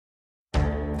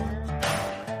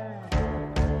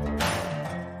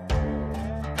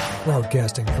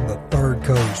Broadcasting from the Third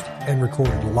Coast and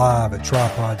recorded live at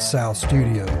Tripod South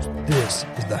Studios, this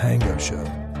is the Hango Show.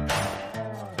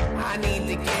 I need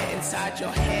to get inside your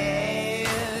head.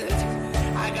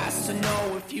 I got to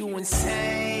know if you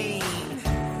insane.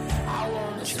 I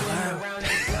want to swim around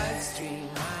your bloodstream.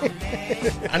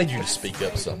 I need you to speak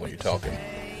up some when you're talking.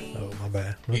 Oh, my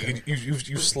bad. Okay.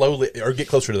 You slowly, or get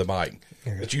closer to the mic,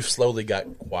 but you've slowly got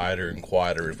quieter and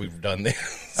quieter as we've done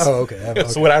this. Oh, okay. Okay.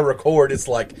 So when I record, it's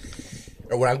like,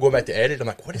 or when I'm going back to edit, I'm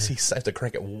like, what does he say? I have to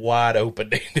crank it wide open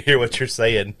to hear what you're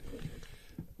saying.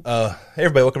 Hey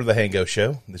everybody, welcome to the Hango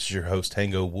Show. This is your host,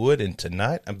 Hango Wood, and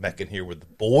tonight I'm back in here with the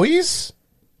boys.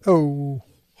 Oh.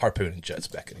 Harpoon and Judd's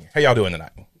back in here. How y'all doing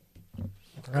tonight?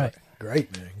 All right.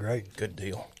 Great, man. Great. Good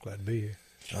deal. Glad to be here.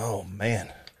 Oh,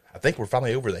 man. I think we're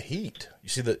finally over the heat. You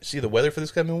see the weather for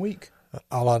this coming week?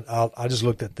 I just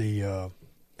looked at the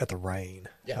rain.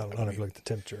 Yeah, I don't look at the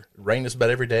temperature. Rain is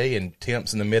about every day, and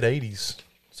temps in the mid-80s.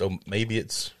 So maybe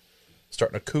it's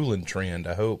starting a cooling trend,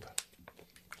 I hope.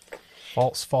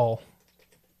 False fall.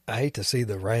 I hate to see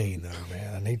the rain, though,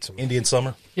 man. I need some. Indian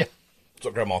summer? Yeah. That's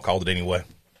what Grandma called it anyway.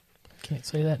 Can't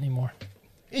say that anymore.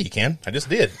 Yeah, you can. I just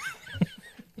did.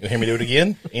 You'll hear me do it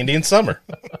again? Indian summer.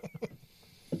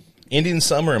 Indian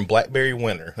summer and blackberry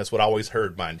winter. That's what I always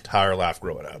heard my entire life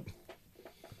growing up.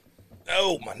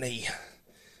 Oh, my knee.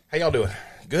 How y'all doing?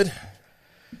 Good?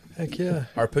 Heck yeah.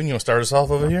 Harpoon, you want to start us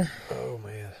off over here? Oh,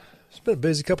 man. It's been a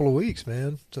busy couple of weeks,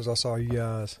 man, since I saw you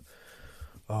guys.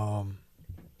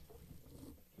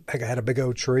 Heck, I had a big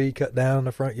old tree cut down in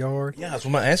the front yard. Yeah, I was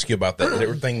going to ask you about that. Is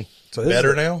everything So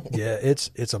better now? Yeah, it's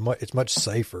much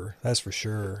safer, that's for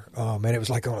sure. Man, it was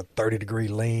like on a 30-degree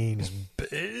lean, this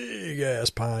big ass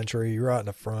pine tree right in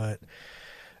the front.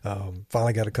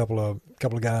 Finally got a couple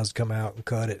of guys to come out and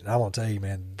cut it, and I want to tell you,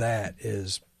 man,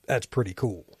 that's pretty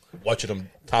cool. Watching them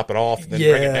top it off and then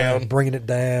bring it down. Bringing it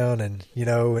down, and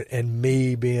and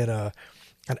me being an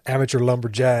amateur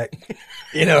lumberjack,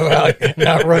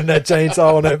 out running that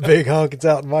chainsaw on that big hunk. It's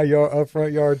out in my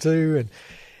front yard too,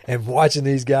 and watching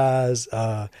these guys.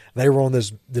 They were on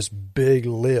this big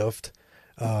lift,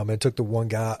 and took the one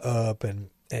guy up, and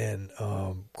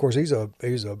of course he's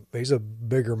a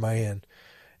bigger man,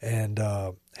 and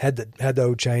had the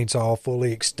old chainsaw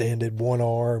fully extended, one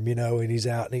arm, and he's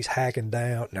out and he's hacking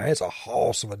down. Now it's a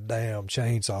hoss of a damn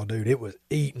chainsaw, dude. It was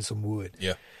eating some wood.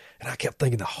 Yeah. And I kept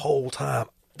thinking the whole time,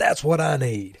 that's what I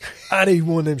need. I need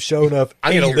one of them showing up.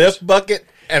 I need a lift bucket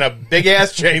and a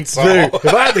big-ass chainsaw. Dude,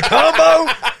 if I had the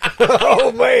combo,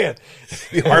 oh, man.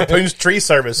 Harpoon's tree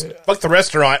service. Fuck the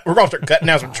restaurant. We're going to start cutting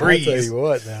down some trees. I'll tell you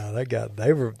what, now,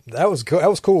 that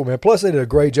was cool, man. Plus, they did a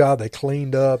great job. They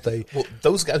cleaned up. Well,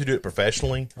 those guys who do it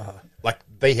professionally, like,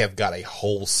 they have got a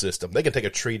whole system. They can take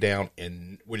a tree down,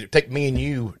 and would it take me and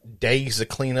you days to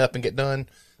clean up and get done?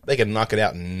 They can knock it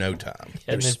out in no time.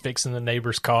 And then fixing the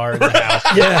neighbor's car in the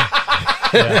house. Yeah.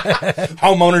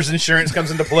 Homeowner's insurance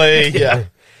comes into play. Yeah.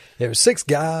 There were 6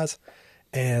 guys,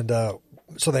 and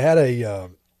so they had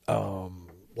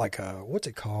what's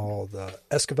it called? The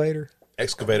excavator.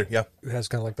 Excavator, yeah. It has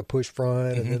kind of like the push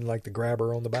front and then like the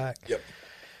grabber on the back. Yep.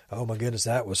 Oh my goodness,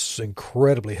 that was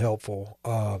incredibly helpful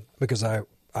because I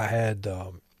had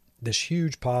this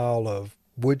huge pile of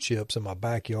wood chips in my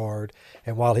backyard,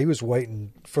 and while he was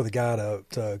waiting for the guy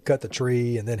to cut the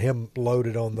tree and then him load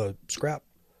it on the scrap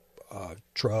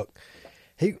truck,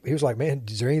 he was like, "Man,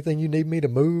 is there anything you need me to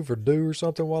move or do or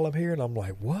something while I'm here?" And I'm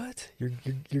like, "What?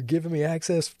 You're giving me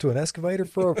access to an excavator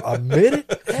for a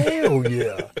minute? Hell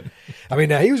yeah!" I mean,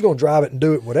 now he was going to drive it and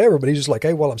do it, whatever, but he's just like,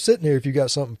 "Hey, while I'm sitting here, if you got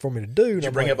something for me to do," Did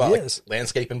you bring up like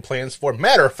landscaping plans for?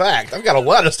 Matter of fact, I've got a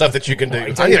lot of stuff that you can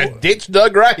do. I need a ditch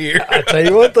dug right here. I tell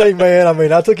you one thing, man. I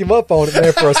mean, I took him up on it,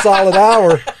 man, for a solid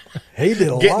hour. He did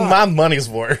a lot. Getting my money's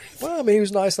worth. Well, I mean, he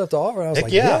was nice enough to offer. I was Heck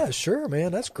like, yeah. yeah, sure,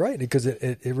 man, that's great, because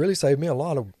it really saved me a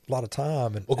lot of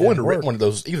time. And Well, going to work. rent one of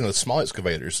those, even the small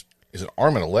excavators, is an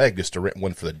arm and a leg just to rent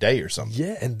one for the day or something.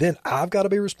 Yeah, and then I've got to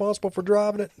be responsible for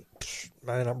driving it.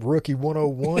 Man, I'm rookie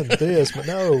 101 at this, but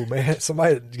no, man,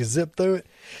 somebody can zip through it.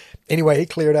 Anyway, he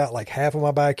cleared out like half of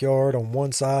my backyard on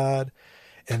one side,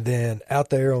 and then out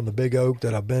there on the big oak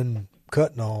that I've been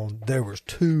cutting on, there was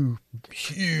 2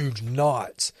 huge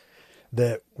knots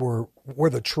that were where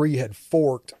the tree had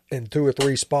forked in 2 or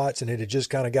 3 spots, and it had just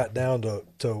kind of got down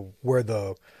to where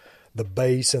the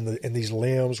base and these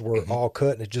limbs were all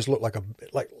cut, and it just looked like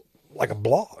a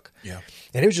block. Yeah.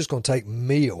 And it was just going to take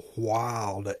me a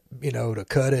while to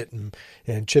cut it and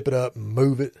chip it up and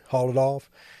move it, haul it off.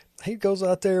 He goes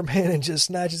out there, man, and just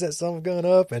snatches that son of a gun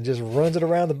up and just runs it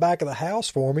around the back of the house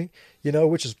for me,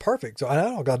 which is perfect. So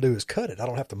all I got to do is cut it. I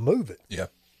don't have to move it. Yeah.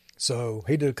 So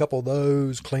he did a couple of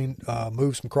those,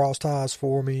 moved some cross ties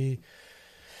for me.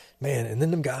 Man, and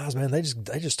then them guys, man, they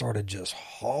just started just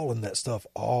hauling that stuff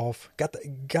off. Got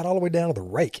all the way down to the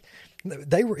rake.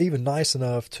 They were even nice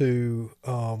enough to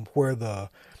where the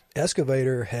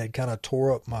excavator had kind of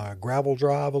tore up my gravel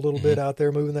drive a little bit out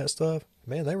there moving that stuff.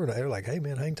 Man, they were like, "Hey,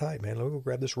 man, hang tight, man. We'll go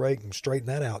grab this rake and straighten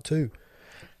that out too."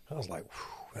 I was like,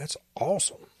 "That's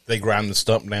awesome." They grind the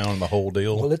stump down and the whole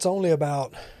deal. Well, it's only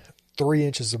about 3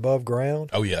 inches above ground.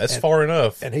 Oh yeah, that's far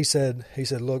enough. And he said,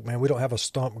 "Look, man, we don't have a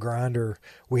stump grinder.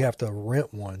 We have to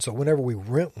rent one. So whenever we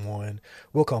rent one,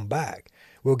 we'll come back.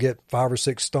 We'll get 5 or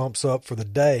 6 stumps up for the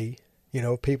day,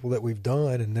 people that we've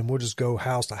done, and then we'll just go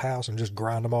house to house and just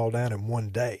grind them all down in one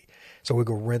day. So we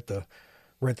go rent the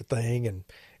thing,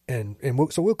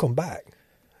 so we'll come back."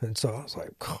 And so I was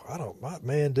like,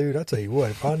 man, dude, I tell you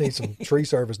what, if I need some tree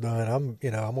service done, I'm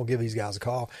going to give these guys a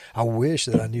call. I wish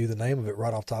that I knew the name of it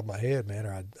right off the top of my head, man,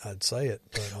 or I'd say it.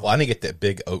 But, well, I didn't get that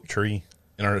big oak tree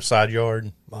in our side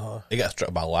yard. Uh-huh. It got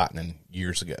struck by lightning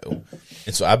years ago.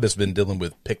 And so I've just been dealing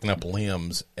with picking up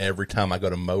limbs every time I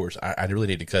go to mowers. I really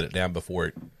need to cut it down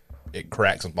before it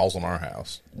cracks and falls on our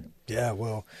house. Yeah,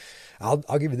 well,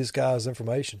 I'll give you this guy's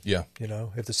information. Yeah.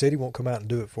 If the city won't come out and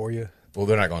do it for you. Well,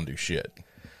 they're not going to do shit.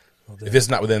 If it's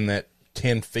not within that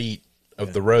 10 feet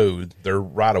of the road, they're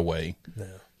right away. No.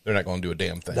 They're not going to do a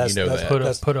damn thing. That's- You know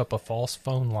that's- that. Put up a false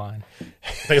phone line. I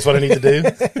think that's what I need to do.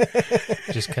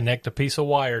 Just connect a piece of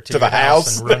wire to To your the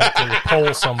house? and run it through a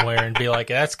pole somewhere and be like,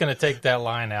 "That's going to take that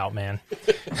line out, man."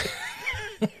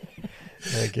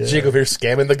 Jig over here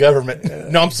scamming the government.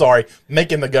 No, I'm sorry.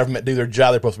 Making the government do their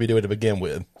job they're supposed to be doing to begin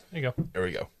with. There you go. There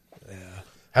we go. Yeah.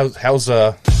 How's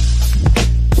the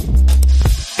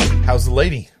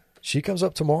lady? She comes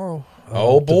up tomorrow.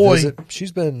 Oh, to boy. visit.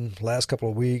 She's been last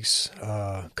couple of weeks,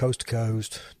 coast to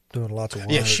coast, doing lots of work.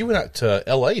 Yeah, she went out to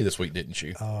L.A. this week, didn't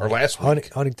she? Or last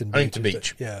week? Huntington Huntington Beach.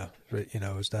 Beach. Yeah.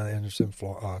 It's down in Anderson,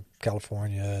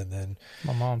 California, and then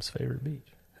My mom's favorite beach.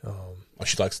 Oh,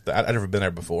 she likes that. I've never been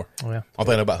there before. Oh, yeah. I'm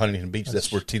thinking about Huntington Beach.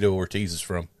 That's where Tito Ortiz is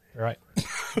from. Right.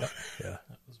 yeah,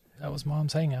 That was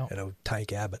mom's hangout.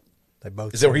 Tank Abbott. They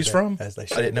both Is that where shared he's from? As they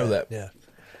I didn't know that. Yeah.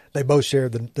 They both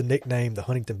shared the nickname, the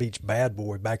Huntington Beach Bad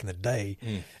Boy, back in the day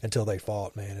until they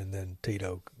fought, man, and then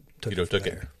Tito took it. took from it.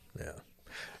 there. Yeah.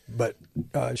 But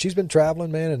she's been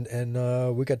traveling, man,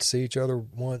 and we got to see each other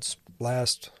once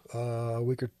last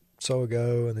week or so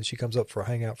ago, and then she comes up for a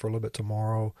hangout for a little bit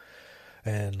tomorrow,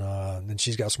 and then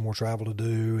she's got some more travel to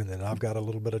do, and then I've got a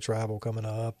little bit of travel coming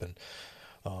up, and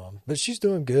but she's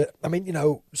doing good. I mean,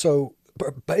 so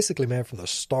basically, man, from the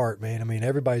start, man, I mean,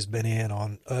 everybody's been in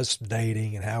on us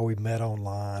dating and how we met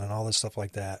online and all this stuff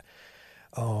like that.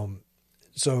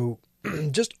 So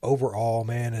just overall,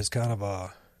 man, is kind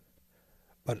of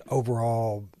an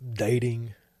overall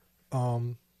dating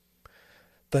thing.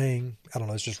 I don't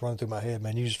know. It's just running through my head,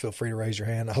 man. You just feel free to raise your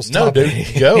hand. I'll stop dude,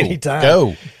 go. anytime.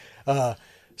 Go.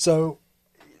 So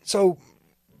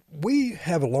we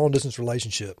have a long distance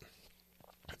relationship.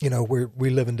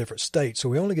 We live in different states, so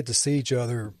we only get to see each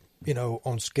other,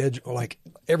 on schedule. Like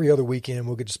every other weekend,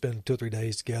 we'll get to spend 2 or 3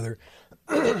 days together,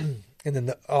 and then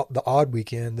the odd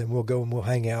weekend, then we'll go and we'll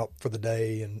hang out for the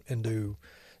day and do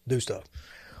stuff.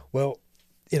 Well,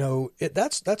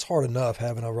 that's hard enough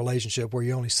having a relationship where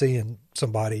you're only seeing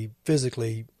somebody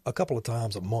physically a couple of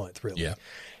times a month, really. Yeah.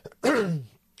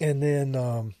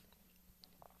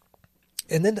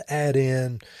 And then to add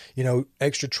in,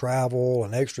 extra travel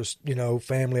and extra,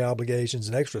 family obligations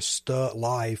and extra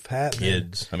life happening.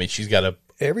 Kids. I mean, she's got a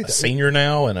Everything. senior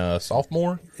now and a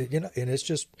sophomore. And it's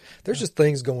just, there's just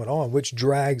things going on, which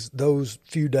drags those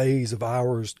few days of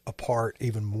ours apart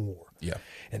even more. Yeah.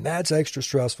 And that's extra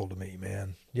stressful to me,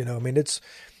 man. I mean, it's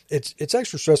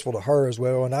extra stressful to her as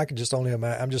well. And I can just only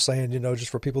imagine, I'm just saying, just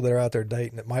for people that are out there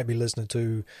dating that might be listening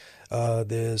to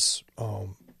this,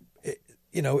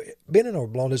 being in a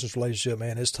long distance relationship,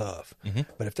 man, is tough. Mm-hmm.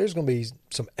 But if there's going to be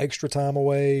some extra time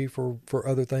away for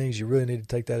other things, you really need to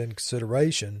take that into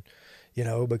consideration,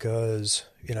 because,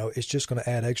 it's just going to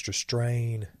add extra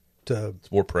strain to. It's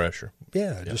more pressure.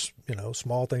 Yeah. Just,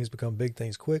 small things become big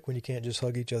things quick when you can't just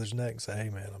hug each other's neck and say, "Hey,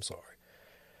 man, I'm sorry."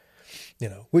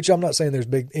 Which I'm not saying there's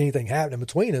anything happening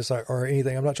between us or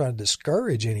anything. I'm not trying to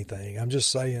discourage anything. I'm just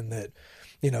saying that,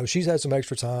 she's had some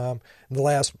extra time in the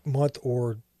last month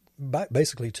or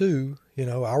basically 2,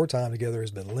 our time together has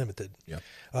been limited.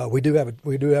 Yeah. We do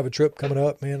have a trip coming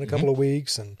up, man, in a couple of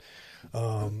weeks, and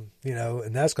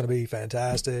and that's going to be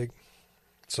fantastic.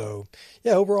 So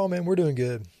yeah, overall, man, we're doing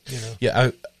good.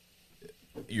 Yeah.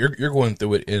 You're going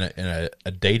through it in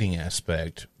a dating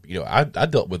aspect. I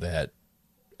dealt with that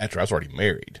after I was already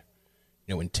married.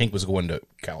 when Tink was going to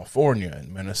California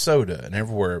and Minnesota and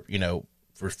everywhere,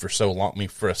 for so long. I mean,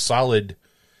 for a solid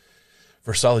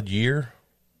year,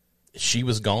 she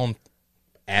was gone,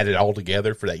 added all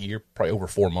together for that year, probably over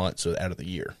 4 months out of the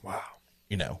year. Wow.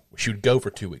 She would go for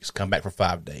 2 weeks, come back for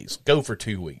 5 days, go for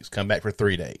 2 weeks, come back for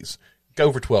 3 days,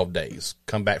 go for 12 days,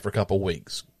 come back for a couple of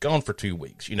weeks, gone for 2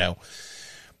 weeks.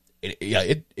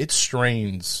 It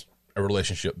strains a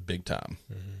relationship big time,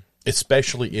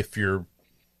 especially if you're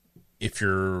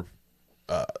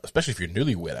especially if you're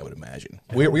newlywed. I would imagine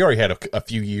we already had a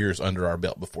few years under our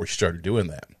belt before she started doing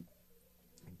that,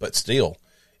 but still,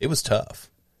 it was tough.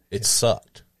 It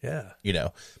sucked. Yeah.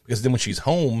 Because then when she's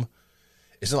home,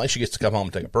 it's not like she gets to come home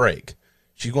and take a break.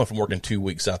 She's going from working 2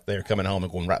 weeks out there, coming home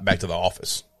and going right back to the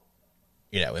office.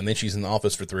 And then she's in the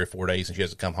office for 3 or 4 days and she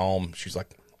has to come home. She's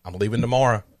like, I'm leaving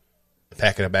tomorrow,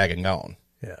 packing a bag and gone.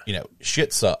 Yeah.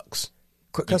 Shit sucks.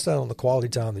 Cuts down on the quality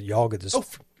time that y'all get to,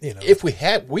 If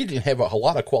we didn't have a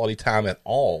lot of quality time at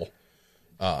all.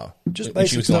 Just when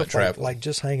she basic was not stuff traveling. like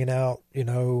just hanging out,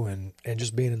 and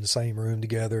just being in the same room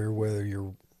together, whether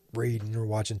you're reading or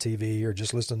watching TV or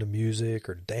just listening to music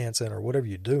or dancing or whatever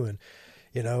you're doing.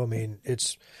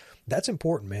 That's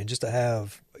important, man, just to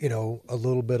have, a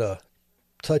little bit of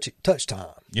touch time.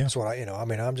 Yeah. That's what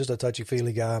I'm just a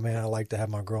touchy-feely guy, man. I like to have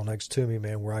my girl next to me,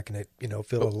 man, where I can,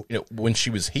 feel when she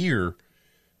was here,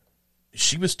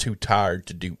 she was too tired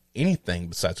to do anything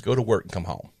besides go to work and come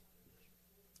home.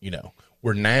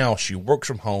 Where now she works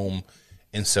from home,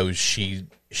 and so she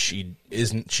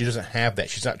doesn't have that.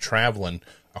 She's not traveling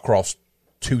across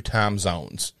 2 time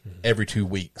zones every 2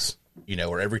 weeks,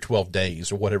 or every 12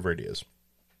 days or whatever it is.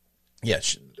 Yeah,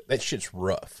 that shit's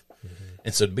rough.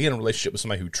 And so to be in a relationship with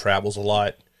somebody who travels a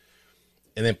lot,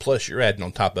 and then plus you're adding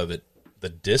on top of it the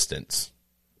distance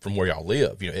from where y'all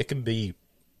live, it can be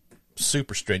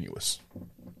super strenuous.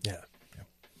 Yeah.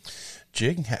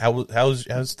 Jig,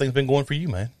 how's things been going for you,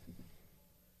 man?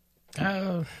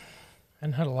 Hadn't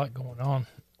had a lot going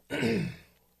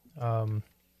on.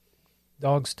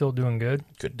 Dog's still doing good.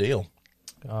 Good deal.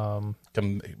 Come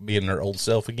being her old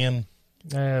self again.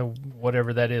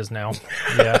 Whatever that is now.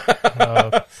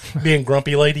 Yeah. Being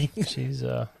grumpy lady.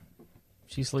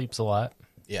 She sleeps a lot.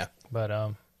 Yeah.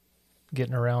 But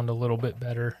getting around a little bit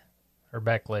better. Her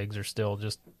back legs are still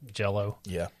just jello.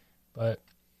 Yeah. But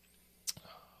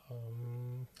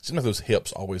some of those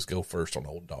hips always go first on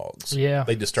old dogs. Yeah.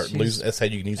 They just start losing. That's how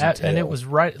you can use them. And it was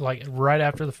right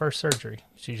after the first surgery.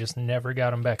 She just never got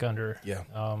them back under her.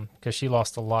 Yeah. Because she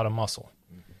lost a lot of muscle.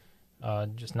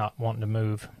 Just not wanting to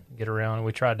move, get around.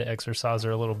 We tried to exercise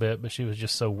her a little bit, but she was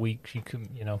just so weak. She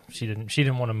couldn't, she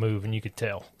didn't want to move, and you could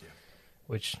tell. Yeah.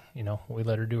 Which, we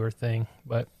let her do her thing,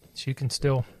 but she can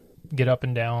still get up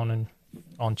and down and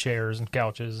on chairs and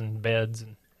couches and beds,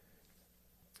 and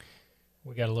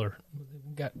we got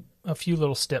a few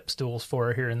little step stools for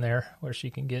her here and there where she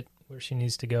can get where she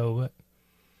needs to go. But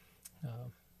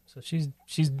so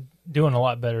she's doing a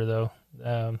lot better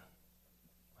though.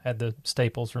 Had the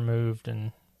staples removed,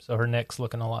 and so her neck's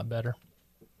looking a lot better.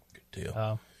 Good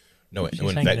deal. No she's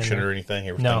infection or anything?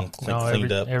 Everything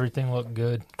cleaned up? Everything looked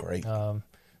good. Great. There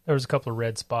was a couple of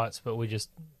red spots, but we just,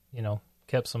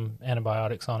 kept some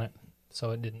antibiotics on it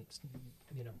so it didn't,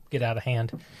 get out of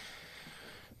hand.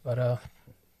 But,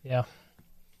 yeah.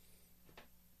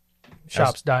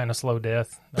 Shop's dying a slow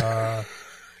death,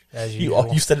 as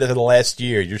usual. You said that in the last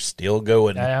year. You're still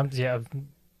going. Yeah.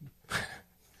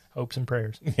 Hopes and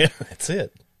prayers. Yeah, that's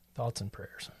it. Thoughts and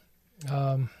prayers.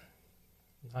 Other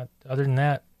than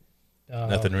that,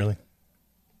 nothing really.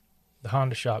 The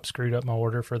Honda shop screwed up my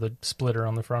order for the splitter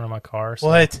on the front of my car. So.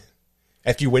 What?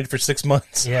 After you waited for 6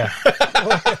 months? Yeah.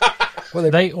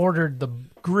 Well, they ordered the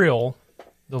grill,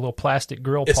 the little plastic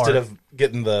grill part, instead of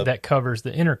getting that covers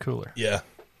the intercooler. Yeah.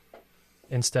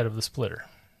 Instead of the splitter.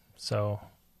 So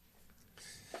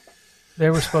they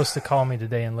were supposed to call me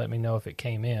today and let me know if it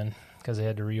came in, because they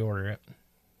had to reorder it.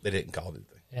 They didn't call, did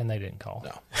they? And they didn't call.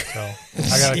 No. So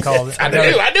I got to call.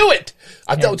 I knew it.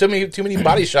 I don't too many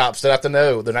body shops that have to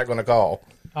know they're not going to call.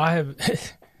 I have,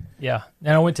 yeah.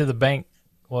 And I went to the bank.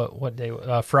 What day?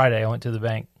 Friday. I went to the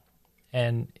bank,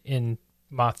 and in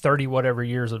my 30 whatever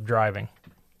years of driving,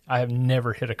 I have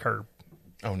never hit a curb.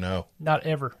 Oh no! Not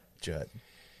ever. Judd.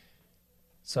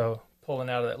 So pulling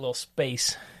out of that little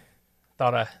space,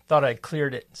 thought I'd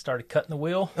cleared it and started cutting the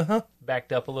wheel.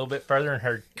 Backed up a little bit further and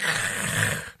heard.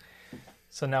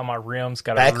 So now my rim's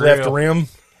got back a left rim,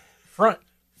 front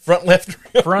left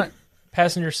rim, front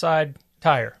passenger side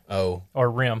tire. Oh,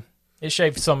 or rim. It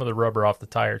shaved some of the rubber off the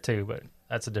tire too, but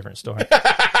that's a different story.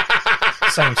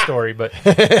 same story, but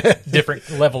different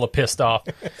level of pissed off.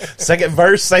 Second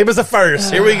verse, same as the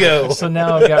first. Here we go. So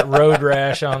now I've got road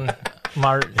rash on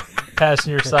my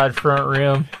passenger side front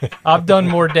rim. I've done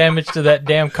more damage to that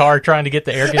damn car trying to get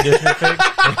the air conditioner fixed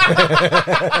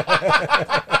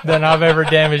than I've ever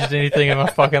damaged anything in my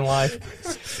fucking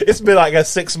life. It's been like a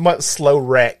 6-month slow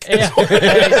wreck.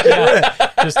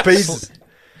 Yeah. Just Pieces.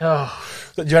 Oh,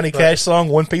 The Johnny Cash song,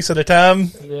 One Piece at a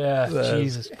Time. yeah.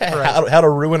 Jesus Christ. How to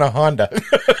ruin a Honda.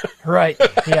 Right.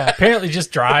 Yeah. Apparently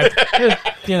just drive.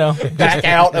 You know. Back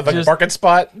out of a Just- parking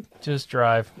spot. Just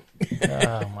drive.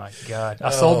 Oh, my God.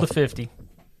 I sold the 50.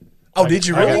 Oh, did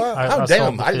you really? I Oh, sold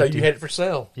damn. the I didn't know 50. you had it for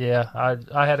sale. Yeah,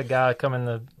 I had a guy come in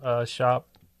the shop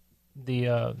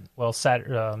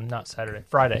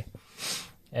Friday,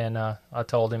 and I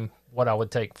told him what I would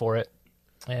take for it,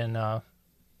 and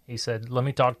he said, "Let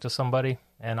me talk to somebody,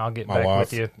 and I'll get My back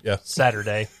wife. with you Yeah.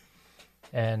 Saturday."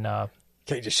 And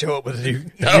Can't just show up with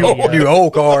a No. new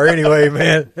old car anyway,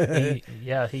 man.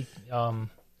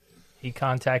 he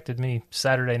contacted me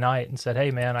Saturday night and said,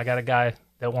 "Hey, man, I got a guy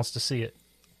that wants to see it,"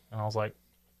 and I was like,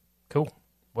 "Cool,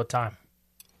 what time?"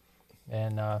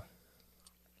 And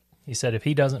he said, "If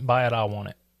he doesn't buy it, I want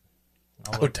it." I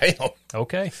was Oh, like, damn.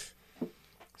 okay.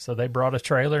 So they brought a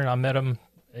trailer, and I met him,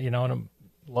 in a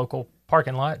local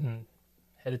parking lot, and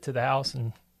headed to the house.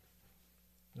 And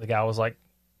the guy was like,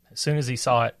 as soon as he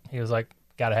saw it, he was like,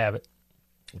 "Gotta have it."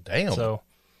 Damn. So,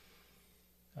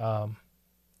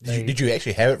 did you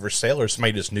actually have it for sale, or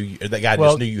somebody just knew you? Or that guy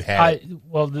well, just knew you had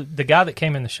it? the guy that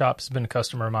came in the shop has been a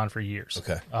customer of mine for years.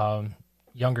 Okay.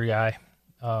 Younger guy,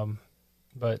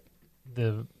 but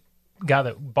the guy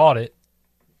that bought it,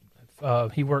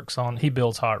 he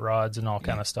builds hot rods and all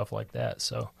kind of stuff like that.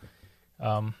 So,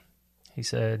 he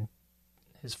said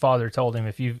his father told him,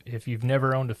 if you've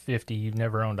never owned a 50, you've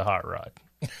never owned a hot rod.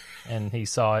 And he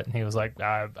saw it and he was like,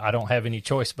 I don't have any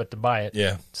choice but to buy it.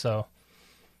 Yeah. So,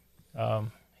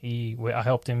 I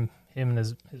helped him and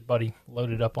his buddy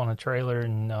loaded up on a trailer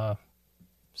and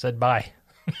said bye.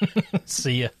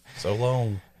 See ya. So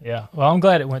long. Yeah. Well, I'm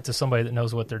glad it went to somebody that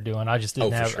knows what they're doing. I just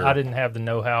didn't Oh, for have sure. I didn't have the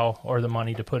know-how or the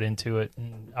money to put into it,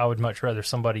 and I would much rather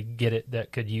somebody get it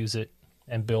that could use it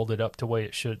and build it up to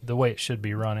the way it should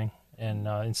be running, and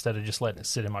instead of just letting it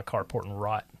sit in my carport and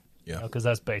rot. Yeah. Because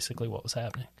that's basically what was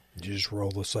happening. Did you just roll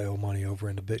the sale money over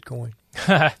into Bitcoin?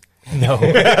 No.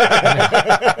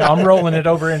 I'm rolling it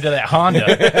over into that Honda.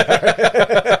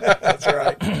 That's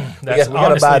right.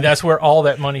 That's where all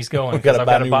that money's going. We gotta 'cause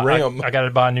buy I've a new gotta rim. I got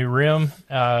to buy a new rim.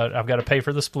 I've got to pay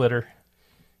for the splitter,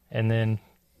 and then,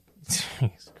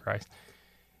 Jesus Christ,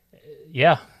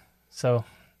 yeah. So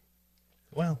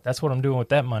Well, that's what I'm doing with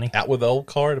that money. out with the old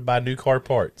car to buy new car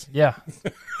parts. Yeah,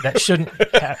 that should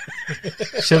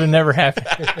have never happened.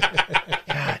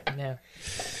 God, no.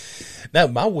 Now,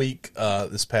 my week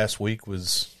this past week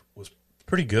was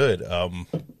pretty good. And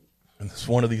it's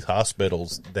one of these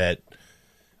hospitals that,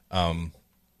 the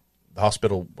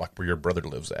hospital like where your brother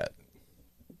lives at,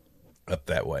 up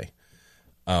that way.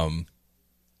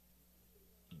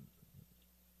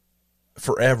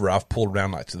 Forever, I've pulled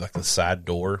around to the side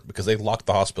door because they locked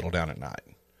the hospital down at night.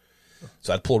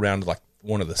 So I'd pull around to like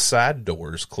one of the side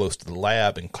doors close to the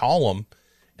lab and call them,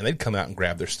 and they'd come out and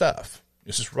grab their stuff.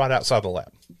 It's just right outside the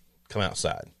lab. Come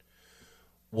outside.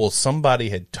 Well, somebody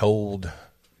had told the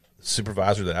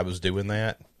supervisor that I was doing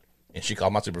that, and she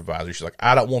called my supervisor. She's like,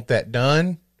 "I don't want that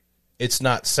done. It's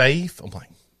not safe." I'm like,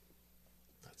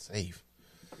 "Not safe."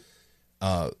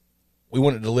 We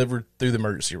want it delivered through the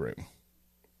emergency room,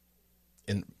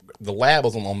 and the lab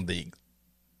was on the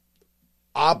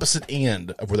opposite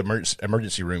end of where the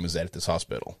emergency room is at this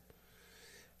hospital.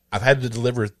 I've had to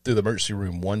deliver it through the emergency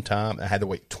room one time. I had to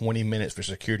wait 20 minutes for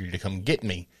security to come get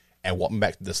me and walk me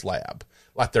back to this lab.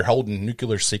 Like they're holding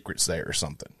nuclear secrets there or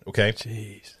something. Okay.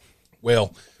 Jeez.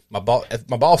 Well, my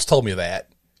boss told me that.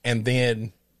 And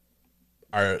then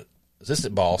our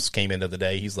assistant boss came in the other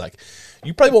day. He's like,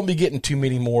 "You probably won't be getting too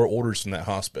many more orders from that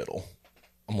hospital."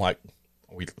 I'm like,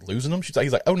 "Are we losing them?" He's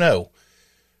like, "Oh no.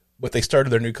 But they started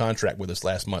their new contract with us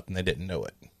last month and they didn't know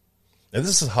it." Now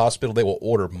this is a hospital. They will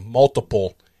order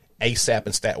multiple ASAP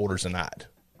and stat orders a night.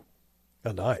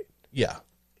 A night. Yeah.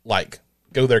 Like,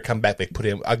 go there, come back, they put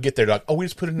in, I get there, like, "Oh, we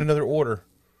just put in another order."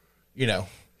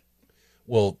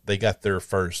 Well, they got their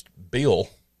first bill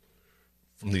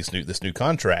from this new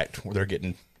contract where they're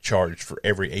getting charged for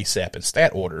every ASAP and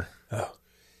stat order. Oh.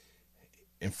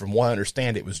 And from what I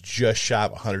understand, it was just shy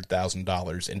of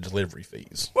 $100,000 in delivery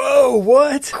fees. Whoa,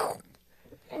 what?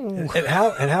 And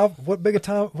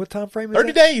what time frame is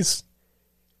 30 that? days.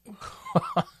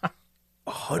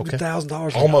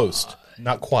 $100,000. Almost.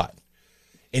 Not quite.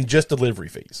 And just delivery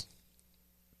fees.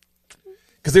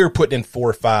 Because they were putting in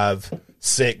 4, 5,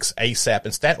 6 ASAP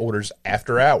and stat orders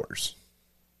after hours,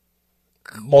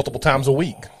 multiple times a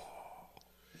week.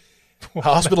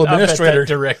 Hospital administrator,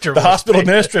 director the hospital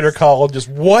administrator called. Just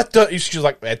what the? She's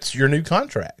like, "That's your new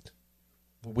contract.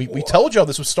 We told y'all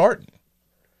this was starting."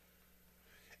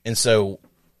 And so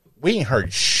we ain't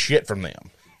heard shit from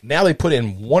them. Now they put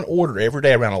in one order every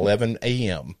day around 11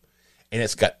 a.m. and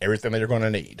it's got everything that they're going to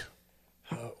need.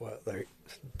 Oh, well,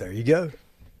 there you go.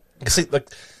 See, like,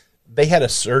 they had a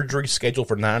surgery scheduled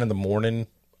for 9 in the morning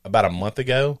about a month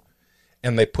ago,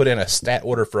 and they put in a stat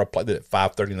order for a platelet at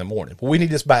 5:30 in the morning. Well, we need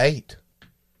this by 8.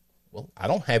 Well, I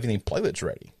don't have any platelets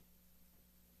ready.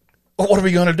 Well, what are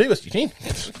we going to do?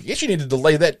 Yes, you need to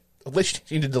delay that. At least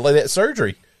you need to delay that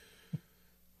surgery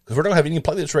because we don't have any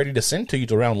platelets ready to send to you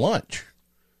till around lunch.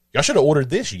 Y'all should have ordered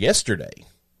this yesterday.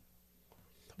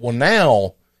 Well,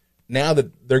 now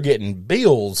that they're getting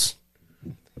bills,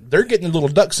 they're getting the little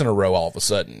ducks in a row all of a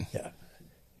sudden.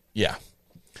 Yeah.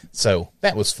 So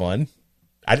that was fun.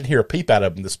 I didn't hear a peep out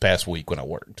of them this past week when I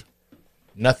worked.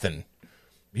 Nothing.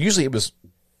 Usually it was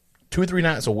 2 or 3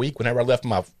 nights a week. Whenever I left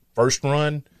my first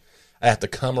run, I have to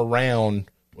come around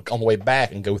on the way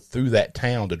back and go through that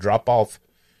town to drop off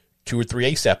 2 or 3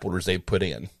 ASAP orders they put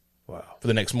in for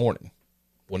the next morning.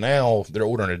 Well, now they're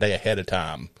ordering a day ahead of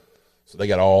time, so they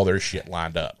got all their shit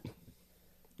lined up.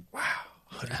 Wow.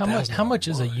 How much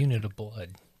is a unit of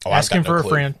blood? Oh, Asking for a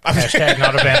friend. Hashtag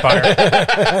not a vampire.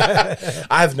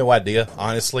 I have no idea,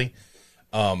 honestly.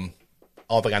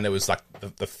 All thing I know is like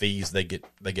the fees they get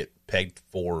pegged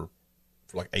for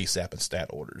like ASAP and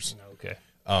stat orders. Okay.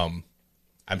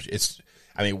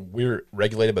 We're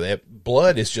regulated by that.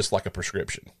 Blood is just like a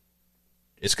prescription.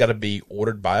 It's got to be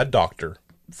ordered by a doctor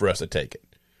for us to take it.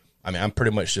 I mean, I'm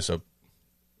pretty much just a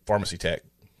pharmacy tech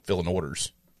filling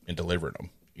orders and delivering them.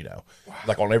 You know,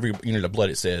 like on every unit of blood,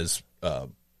 it says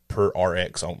per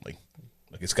RX only.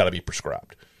 Like it's got to be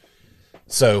prescribed.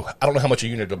 So I don't know how much a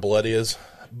unit of blood is,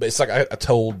 but it's like I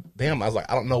told them, I was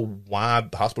like, I don't know why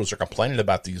the hospitals are complaining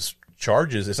about these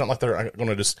charges. It's not like they're going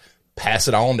to just pass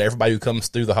it on to everybody who comes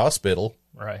through the hospital,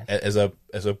 right? As a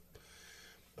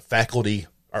faculty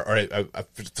or a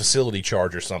facility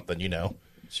charge or something, you know.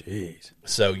 Jeez.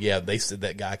 So yeah, they said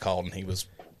that guy called and he was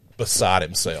beside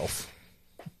himself.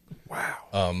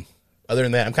 Wow. Other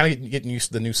than that, I'm kind of getting used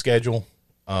to the new schedule.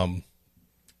 It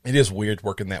is weird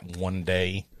working that one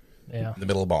day in the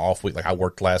middle of my off week. Like I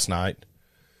worked last night,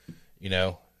 you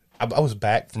know, I was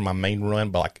back from my main run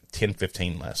by like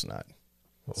 10:15 last night.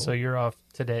 So you're off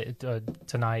today,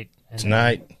 tonight,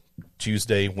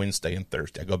 Tuesday, Wednesday, and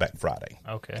Thursday. I go back Friday.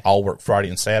 Okay. I'll work Friday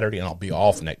and Saturday, and I'll be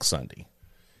off next Sunday,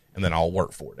 and then I'll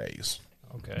work 4 days.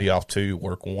 Okay. Be off 2,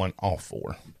 work 1, off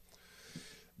 4.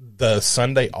 The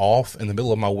Sunday off in the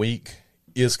middle of my week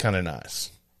is kind of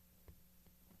nice.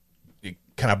 It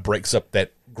kind of breaks up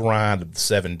that grind of the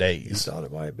 7 days. You thought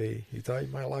it might be. You thought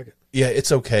you might like it. Yeah,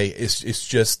 it's okay. It's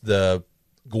just the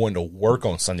going to work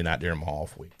on Sunday night during my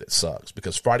off week that sucks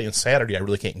because Friday and Saturday I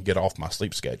really can't get off my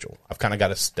sleep schedule. I've kind of got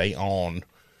to stay on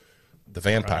the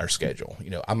vampire schedule. You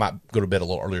know, I might go to bed a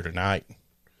little earlier tonight,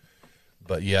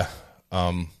 but yeah.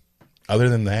 Other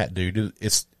than that, dude,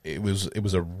 it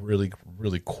was a really,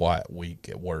 really quiet week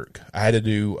at work. I had to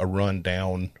do a run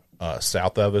down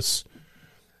south of us,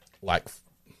 like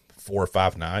 4 or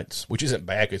 5 nights, which isn't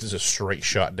bad because it's a straight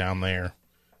shot down there,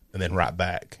 and then right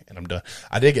back, and I'm done.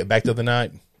 I did get back the other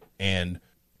night and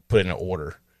put in an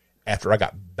order after I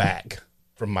got back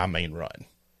from my main run,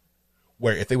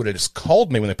 where if they would have just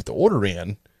called me when they put the order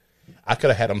in, I could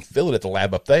have had them fill it at the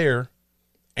lab up there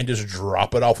and just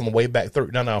drop it off on the way back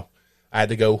through. No. I had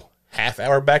to go half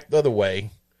hour back the other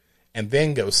way and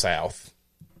then go south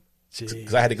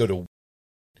because I had to go to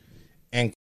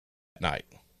and at night.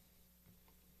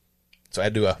 So I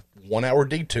had to do a 1 hour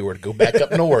detour to go back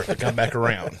up north to come back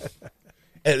around.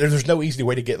 And there's no easy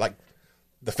way to get, like,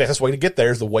 the fastest way to get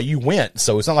there is the way you went.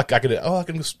 So it's not like I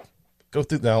can just go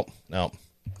through. No,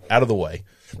 out of the way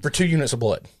for 2 units of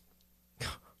blood.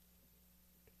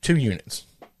 2 units.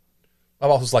 My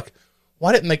boss was like,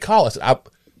 why didn't they call us?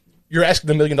 You're asking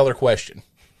the $1 million question.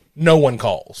 No one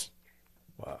calls.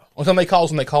 Wow. Only time they call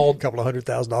is when they called a couple of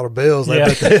 $100,000 bills.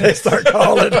 They start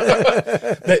calling.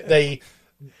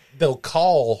 They'll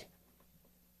call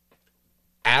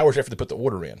hours after they put the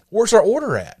order in. Where's our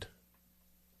order at?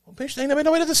 Well, bitch, there ain't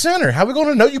nobody at the center. How are we going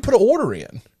to know you put an order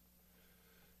in?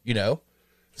 You know?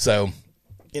 So,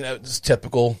 you know, just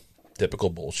typical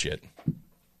bullshit.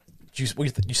 Did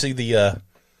you see the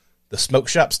smoke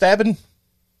shop stabbing?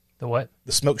 The what?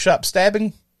 The smoke shop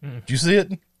stabbing? Did you see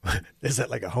it? Is that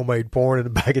like a homemade porn in a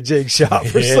bag of jig shop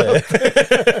or something?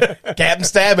 Captain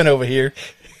Stabbing over here.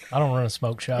 I don't run a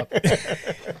smoke shop.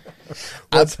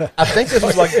 I think this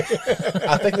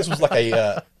was like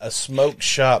a smoke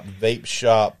shop, vape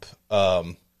shop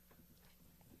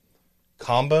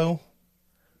combo.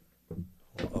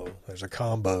 Oh, there's a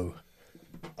combo.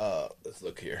 Let's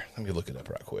look here. Let me look it up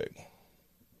right quick.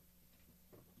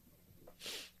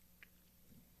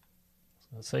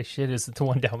 Let's say shit is the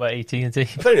one down by AT&T.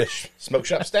 There it is. Smoke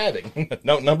shop stabbing.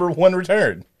 No, number 1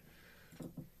 return.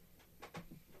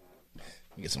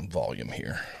 Get some volume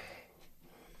here.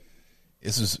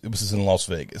 It was in Las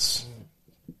Vegas.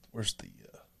 Where's the?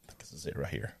 I think this is it right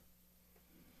here.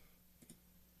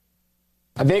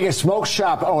 A Vegas smoke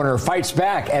shop owner fights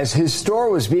back as his store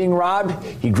was being robbed.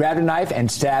 He grabbed a knife and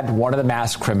stabbed one of the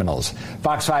masked criminals.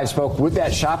 Fox 5 spoke with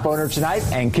that shop owner tonight,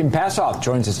 and Kim Passoff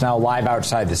joins us now live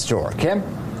outside the store. Kim?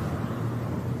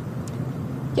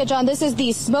 Yeah, John, this is the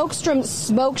Smokestrom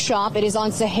Smoke Shop. It is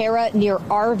on Sahara near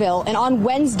Arville. And on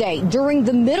Wednesday, during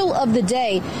the middle of the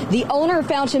day, the owner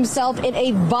found himself in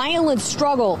a violent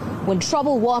struggle when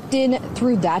trouble walked in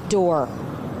through that door.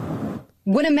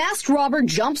 When a masked robber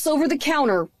jumps over the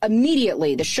counter,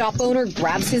 immediately the shop owner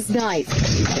grabs his knife,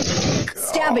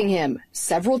 stabbing him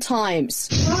several times.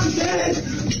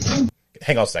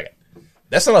 Hang on a second.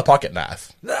 That's not a pocket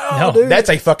knife. No, dude. That's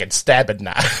a fucking stabbing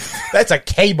knife. That's a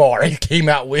K-bar he came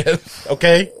out with,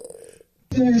 okay?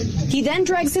 He then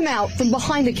drags him out from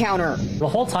behind the counter. The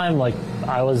whole time,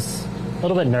 I was a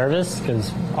little bit nervous because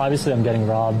obviously I'm getting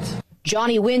robbed.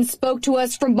 Johnny Wynn spoke to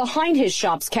us from behind his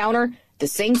shop's counter, the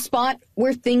same spot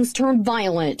where things turned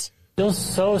violent. It was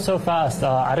so fast.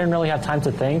 I didn't really have time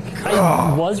to think.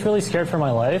 I was really scared for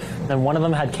my life. And one of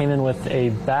them had came in with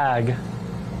a bag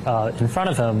in front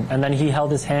of him, and then he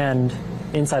held his hand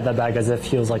inside that bag as if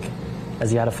he was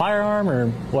as he had a firearm or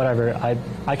whatever.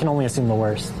 I can only assume the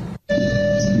worst.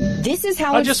 This is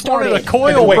how I it just started. wanted a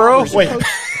coil, wait, bro.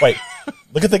 Wait.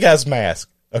 Look at the guy's mask,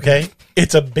 okay?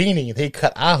 It's a beanie that he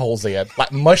cut eye holes in,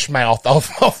 like mush mouth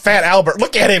off Fat Albert.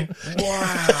 Look at him.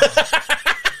 Wow.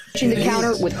 The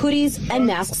counter with hoodies and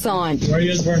masks on. Why are you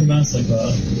guys wearing masks like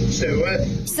that? Say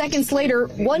what? Seconds later,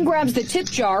 one grabs the tip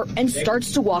jar and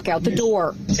starts to walk out the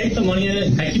door. Take the money in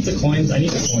it. I keep the coins. I need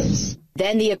the coins.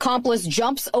 Then the accomplice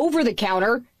jumps over the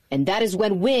counter, and that is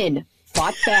when Wynn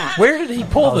fought back. Where did he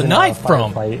pull the knife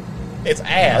from? It's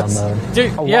ass.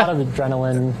 Dude, A lot of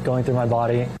adrenaline going through my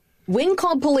body. Wynn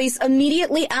called police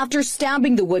immediately after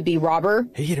stabbing the would-be robber.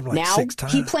 He hit him like now, 6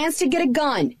 times. he plans to get a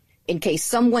gun in case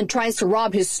someone tries to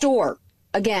rob his store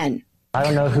again. I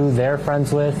don't know who they're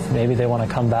friends with. Maybe they want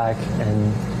to come back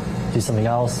and do something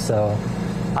else. So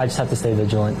I just have to stay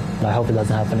vigilant, and I hope it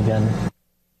doesn't happen again.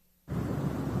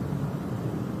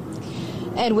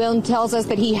 And Wynn tells us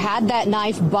that he had that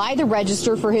knife by the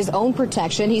register for his own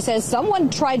protection. He says someone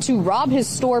tried to rob his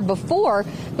store before,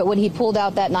 but when he pulled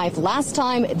out that knife last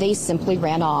time, they simply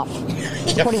ran off.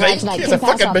 Reporting live tonight, It's Kim a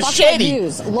fucking Passoff, Fox machete.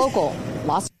 News, local,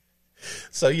 Las.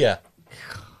 So, yeah.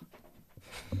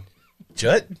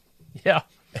 Jut, Yeah.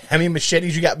 how many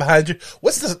machetes you got behind you?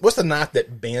 What's the knife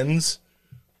that bends?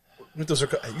 What those are,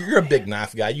 you're a big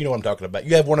knife guy. You know what I'm talking about.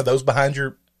 You have one of those behind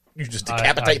you just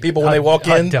decapitate people when they walk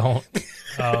in? I don't.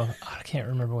 I can't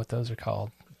remember what those are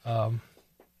called. You know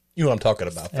what I'm talking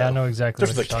about, though. Yeah, I know exactly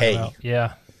There's what the you're K. talking about.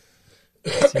 Yeah.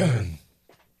 I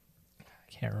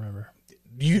can't remember.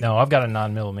 No, I've got a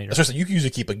 9mm. Especially, you usually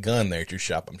keep a gun there at your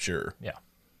shop, I'm sure. Yeah.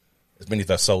 As many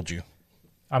as I sold you.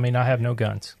 I mean, I have no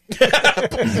guns.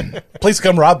 Please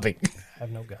come rob me. I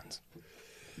have no guns.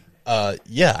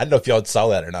 Yeah, I don't know if y'all saw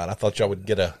that or not. I thought y'all would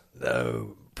get a...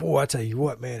 No. Boy, I tell you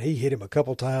what, man, he hit him a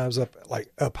couple times up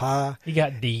high. He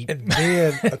got deep. And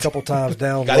then a couple times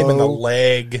down Got low. him in the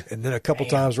leg. And then a couple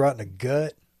times right in the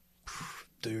gut.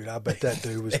 Dude, I bet that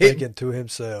dude was thinking to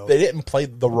himself. They didn't play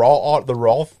the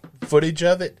raw footage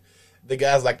of it. The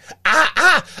guy's like,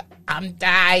 I'm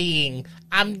dying.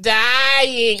 I'm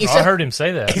dying. He I heard him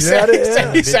say that. He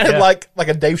sounded Yeah. like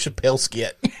a Dave Chappelle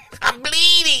skit. I'm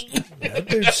bleeding. That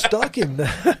dude stuck him.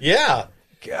 Yeah.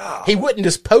 God. He wasn't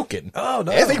just poking. Oh,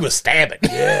 no. I think he was stabbing.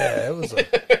 Yeah, it was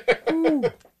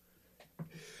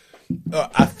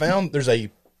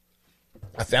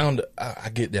I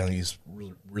get down these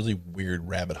really, really weird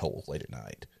rabbit holes late at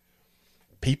night.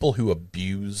 People who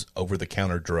abuse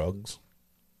over-the-counter drugs.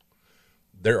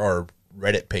 There are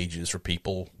Reddit pages for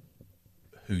people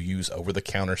who use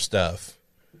over-the-counter stuff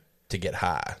to get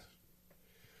high.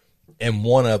 And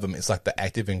one of them is like the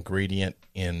active ingredient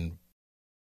in...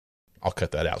 I'll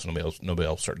cut that out so nobody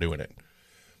else start doing it.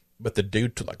 But the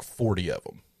dude took like 40 of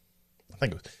them. I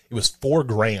think it was 4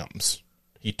 grams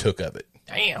he took of it.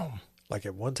 Damn. like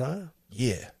at one time.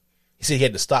 Yeah. He said he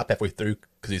had to stop halfway through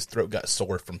because his throat got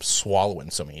sore from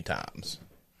swallowing so many times.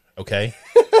 Okay?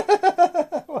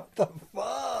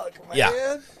 Fuck, man.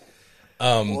 Yeah.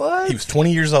 What? He was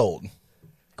 20 years old.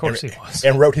 Of course he was.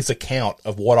 And wrote his account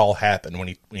of what all happened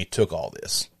when he took all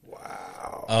this.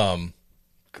 Wow.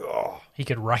 God. He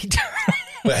could write.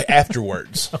 But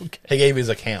afterwards, Okay. he gave his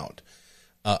account.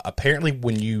 Apparently,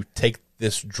 when you take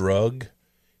this drug,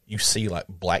 you see like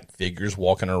black figures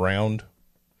walking around.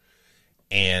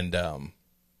 And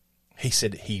he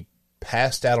said he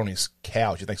passed out on his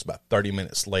couch. He thinks about 30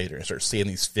 minutes later and starts seeing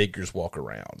these figures walk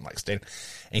around, like standing.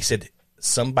 And he said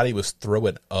somebody was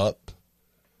throwing up,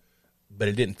 but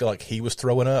it didn't feel like he was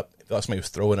throwing up. It felt like somebody was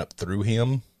throwing up through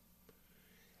him.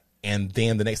 And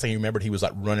then the next thing he remembered, he was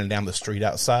like running down the street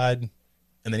outside.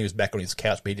 And then he was back on his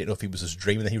couch, but he didn't know if he was just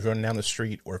dreaming that he was running down the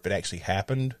street or if it actually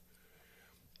happened.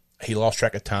 He lost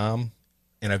track of time.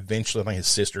 And eventually, I think his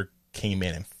sister came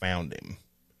in and found him.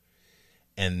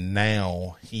 And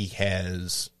now he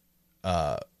has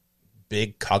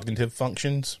big cognitive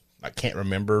functions. I can't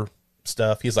remember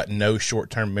stuff. He has like no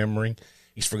short-term memory.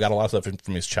 He's forgot a lot of stuff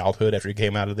from his childhood after he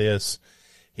came out of this.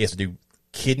 He has to do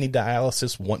kidney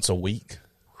dialysis once a week.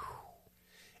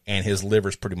 And his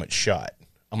liver's pretty much shot.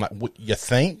 I'm like, what, you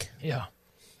think? Yeah. I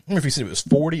wonder if he said it was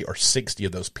 40 or 60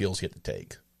 of those pills he had to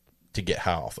take to get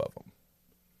high off of them.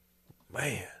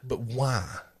 Man. But why?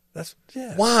 That's,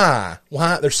 yeah. Why?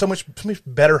 There's so much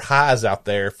better highs out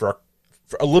there for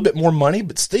a little bit more money,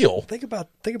 but still. Think about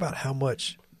how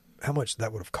much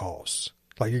that would have cost.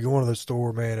 Like you're going to the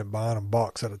store, man, and buying a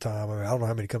box at a time. I mean, I don't know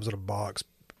how many comes in a box.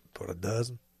 What, a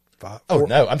dozen? 5? Oh, 4?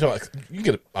 no. I'm talking like, you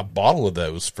can get a bottle of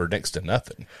those for next to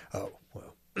nothing. Oh,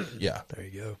 well. Yeah. There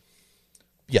you go.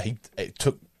 Yeah, it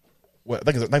took, I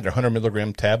think they're 100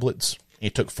 milligram tablets. He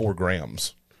took 4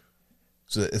 grams.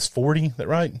 So it's 40, is that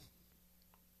right?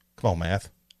 Come on, math.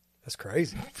 That's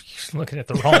crazy. You're looking at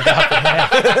the wrong guy for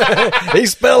math. He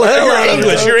spelled hell out of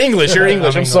it. You're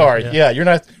English. I'm sorry. Yeah. Yeah, you're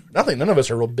not. I think none of us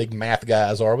are real big math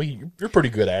guys, are we? You're pretty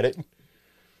good at it.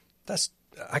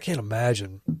 I can't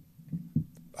imagine.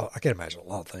 I can't imagine a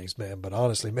lot of things, man. But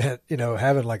honestly, man,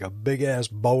 having like a big ass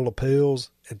bowl of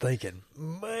pills and thinking,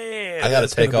 man, I got to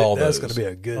take all That's those. going to be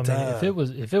a good I mean, time. if it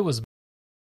was,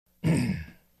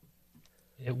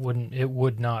 it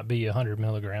would not be 100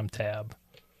 milligram tab.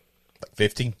 Like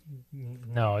 50?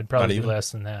 No, it'd probably Not be even?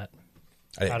 less than that.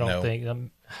 I didn't I don't know.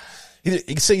 think. It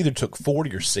could say either took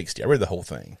 40 or 60. I read the whole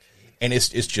thing. And it's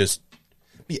just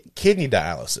kidney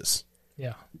dialysis.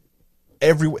 Yeah.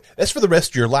 That's for the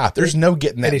rest of your life. There's no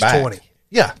getting that And he's back. 20.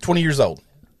 Yeah, 20 years old.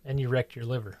 And you wrecked your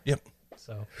liver. Yep.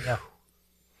 So, yeah.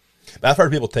 I've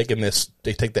heard people taking this,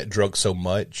 they take that drug so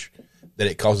much that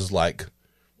it causes like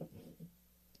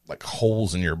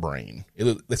holes in your brain.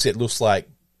 They say it looks like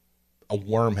a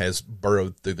worm has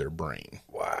burrowed through their brain.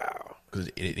 Wow. Because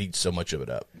it eats so much of it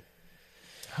up.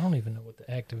 I don't even know what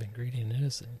the active ingredient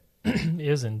is.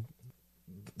 In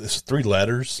There's 3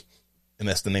 letters, and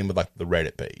that's the name of like the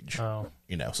Reddit page. Oh.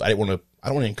 So I don't want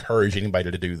to encourage anybody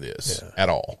to do this at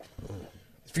all.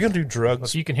 If you're gonna do drugs,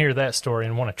 If you can hear that story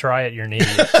and want to try it, you're an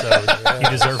idiot. So you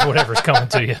deserve whatever's coming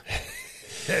to you.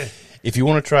 if you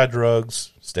want to try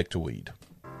drugs, stick to weed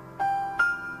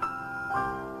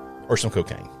or some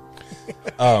cocaine.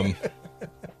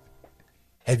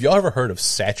 Have y'all ever heard of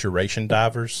saturation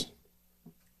divers?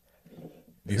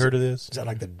 Have you heard of this? Is that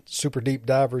like the super deep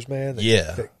divers, man?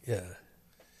 Yeah. Yeah.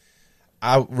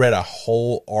 I read a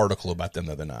whole article about them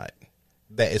the other night.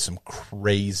 That is some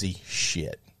crazy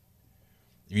shit.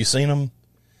 Have you seen them?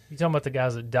 You talking about the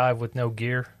guys that dive with no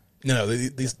gear? No,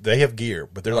 they have gear,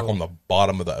 but they're like on the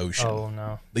bottom of the ocean. Oh,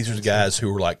 no. These are the guys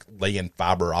who are like laying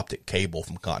fiber optic cable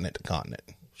from continent to continent.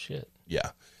 Shit. Yeah.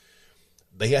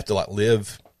 They have to like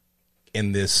live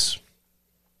in this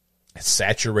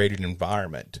saturated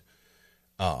environment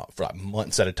for like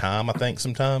months at a time, I think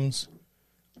sometimes.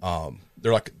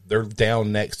 They're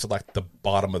down next to like the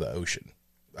bottom of the ocean.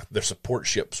 Their support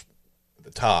ships at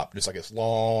the top, just like this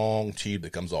long tube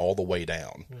that comes all the way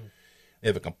down. They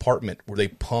have a compartment where they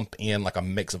pump in like a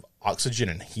mix of oxygen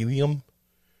and helium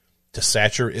to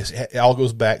saturate. It all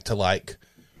goes back to like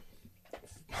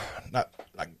not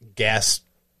like gas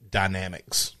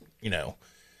dynamics,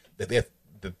 that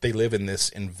they live in this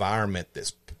environment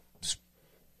that's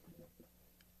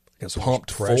pumped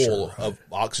full of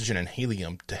oxygen and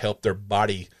helium to help their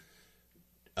body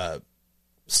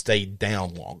stay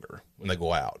down longer when they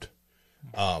go out.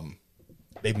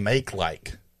 They make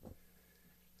like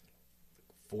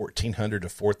 $1,400 to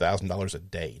 $4,000 a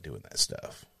day doing that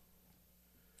stuff.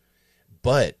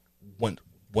 But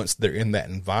once they're in that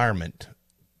environment,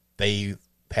 they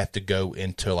have to go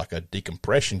into like a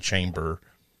decompression chamber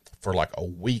for like a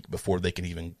week before they can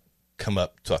even come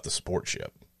up to like the support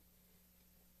ship.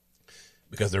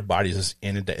 because their bodies is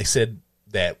inundated. They said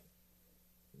that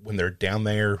when they're down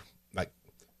there, like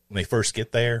when they first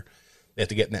get there, they have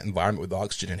to get in that environment with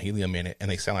oxygen and helium in it, and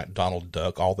they sound like Donald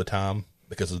Duck all the time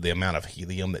because of the amount of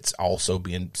helium that's also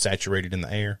being saturated in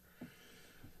the air.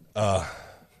 But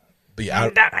yeah,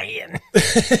 I'm dying.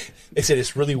 they said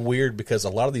it's really weird because a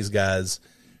lot of these guys,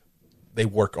 they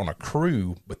work on a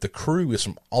crew, but the crew is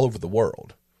from all over the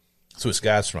world. So it's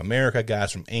guys from America,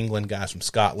 guys from England, guys from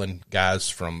Scotland, guys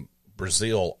from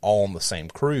Brazil, all on the same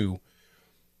crew.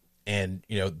 And,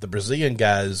 you know, the Brazilian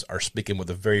guys are speaking with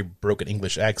a very broken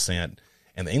English accent,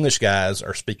 and the English guys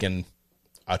are speaking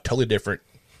a totally different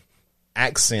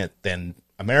accent than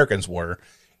Americans were.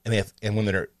 And when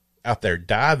they're out there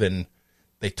diving,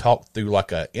 they talk through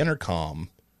like a intercom,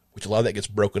 which a lot of that gets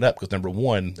broken up because, number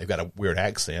one, they've got a weird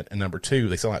accent, and number two,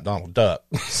 they sound like Donald Duck.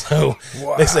 So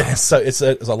they say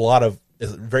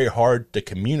it's very hard to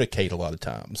communicate a lot of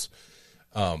times.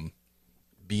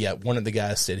 But yeah, one of the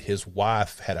guys said his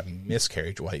wife had a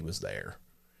miscarriage while he was there,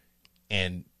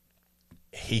 and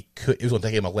it was going to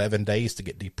take him 11 days to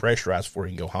get depressurized before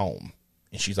he can go home.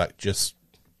 And she's like, just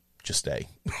stay.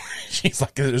 She's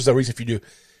like, there's no reason if you do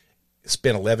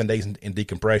spend 11 days in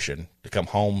decompression to come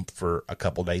home for a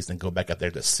couple days, then go back up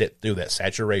there to sit through that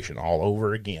saturation all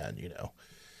over again, you know.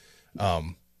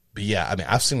 But yeah, I mean,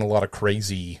 I've seen a lot of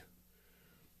crazy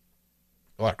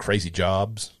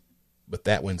jobs, but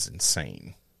that one's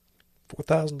insane.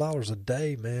 $4,000 a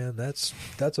day, man. That's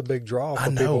a big draw for I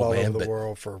know, people all man, over the but-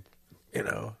 world. For you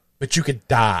know, But you could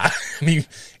die. I mean,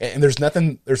 and there's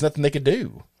nothing they could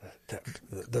do.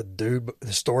 the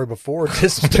story before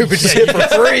this stupid shit for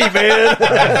free, man.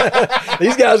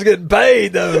 These guys are getting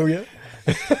paid though. Yeah.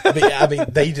 But yeah, I mean,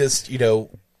 they just, you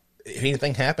know, if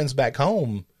anything happens back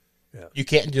home, you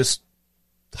can't just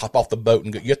hop off the boat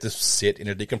and go. You have to sit in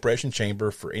a decompression chamber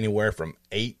for anywhere from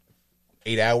 8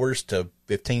 hours to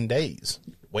 15 days,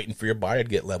 waiting for your body to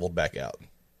get leveled back out.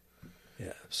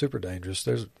 Yeah, super dangerous.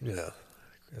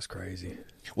 That's crazy.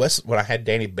 Well, that's when I had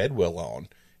Danny Bedwell on.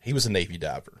 He was a Navy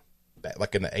diver, back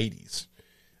like in the 80s.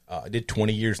 I did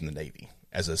 20 years in the Navy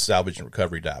as a salvage and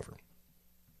recovery diver.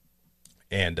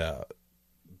 And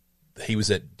he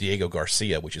was at Diego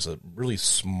Garcia, which is a really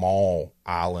small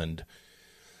island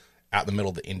out in the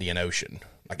middle of the Indian Ocean,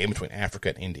 like in between Africa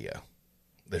and India.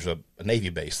 There's a Navy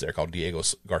base there called Diego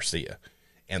Garcia.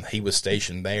 And he was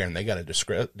stationed there, and they got a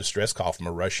distress call from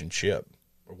a Russian ship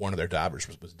where one of their divers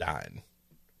was dying.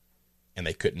 And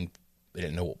they didn't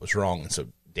know what was wrong. And so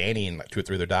Danny and like 2 or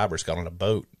 3 other divers got on a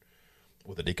boat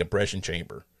with a decompression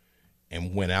chamber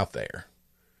and went out there.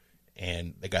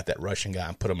 And they got that Russian guy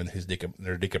and put him in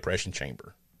their decompression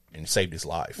chamber and saved his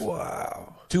life.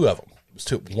 Wow. 2 of them. It was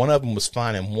 2. One of them was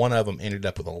fine, and one of them ended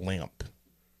up with a limp.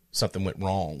 Something went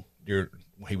wrong.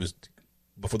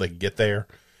 Before they could get there,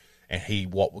 and he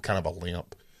walked with kind of a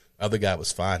limp. The other guy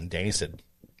was fine. Danny said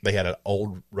they had an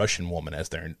old Russian woman as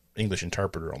their English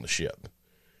interpreter on the ship,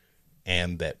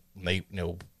 and that they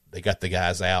got the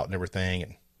guys out and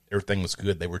everything was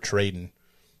good. They were trading.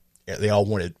 They all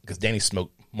wanted, because Danny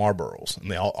smoked Marlboros,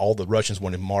 and all the Russians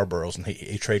wanted Marlboros, and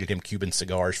he traded him Cuban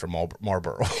cigars for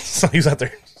Marlboros. So he was out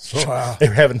there. Wow. They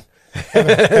were having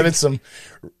some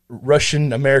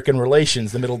Russian-American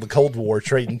relations in the middle of the Cold War,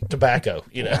 trading tobacco,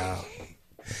 you know.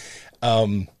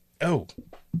 Wow.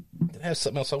 Did I have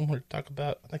something else I wanted to talk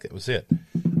about? I think that was it.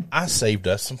 I saved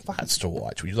us some fights to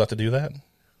watch. Would you like to do that?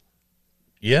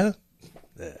 Yeah?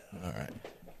 Yeah. All right.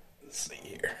 Let's see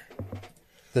here.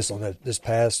 This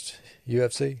past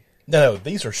UFC? No,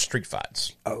 these are street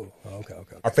fights. Oh, okay.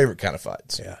 Our favorite kind of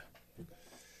fights. Yeah.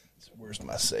 So where's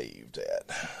my saved at?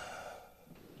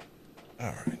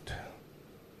 All right.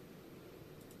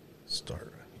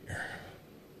 Start right here.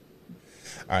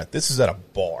 All right, this is at a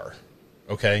bar,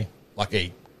 okay? Like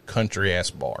a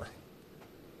country-ass bar.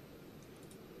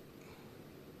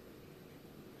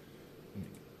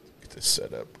 Get this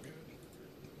set up good.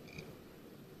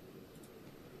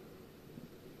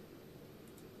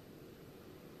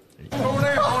 Hold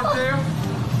down,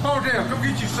 hold down, go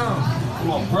get you some. I'm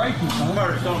gonna break you, son.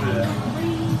 Curtis, don't do that.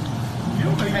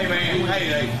 Hey man,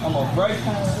 hey. I'm gonna break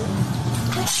you.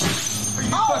 Who you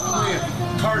fucking with?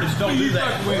 Curtis, don't do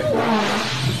that.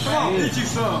 Come on, get you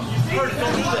some. Curtis,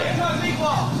 don't do that.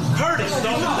 Curtis,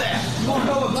 don't do that. You wanna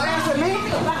throw a glass at me?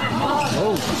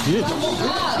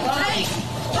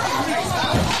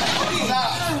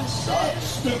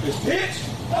 Stupid bitch!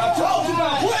 I told you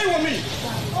not to play with me!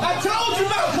 I told you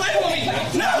not to play with me!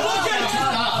 Now look at you!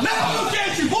 Now look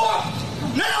at you, boy!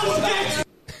 Now look at you!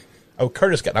 Oh,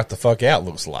 Curtis got knocked the fuck out,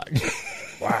 looks like.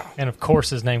 Wow. And of course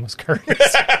his name was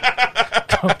Curtis.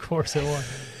 Of course it was.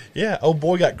 Yeah, old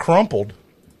boy got crumpled.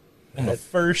 on the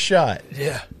first shot.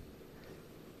 Yeah. How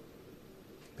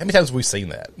many times have we seen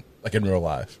that, like in real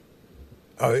life?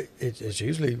 Oh, it's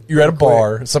usually You're at a pretty quick.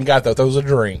 bar, some guy throws a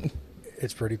drink.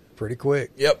 It's pretty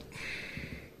quick. Yep.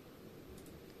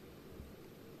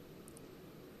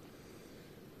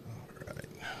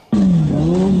 Guy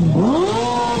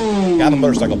on the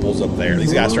motorcycle pulls up there.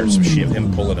 These guys start some shit.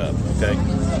 Him pull it up. Okay.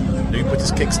 Dude puts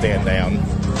his kickstand down.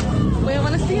 Wait, I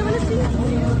want to see.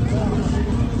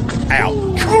 Ow.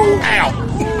 Ow.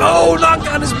 Oh, knocked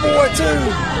on his boy too.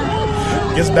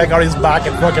 Gets back on his bike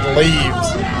and fucking leaves.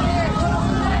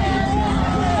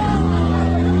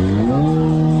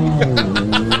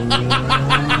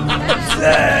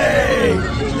 Dang.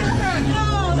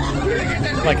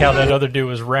 Like how that other dude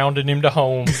was rounding him to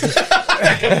home.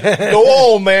 Go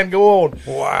on, man. Go on.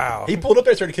 Wow. He pulled up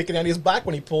there, started kicking down his bike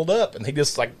when he pulled up, and he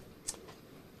just like,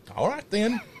 all right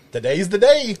then. Today's the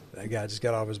day. That guy just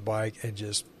got off his bike and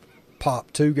just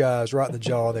popped two guys right in the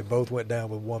jaw. They both went down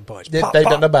with one punch. Pop, They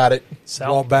pop. nothing about it.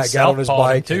 Walked back, got on his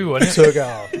Southpawed him bike, too, and wasn't it? took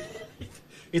off.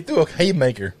 He threw a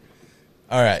haymaker.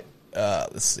 All right.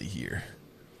 Let's see here.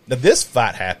 Now, this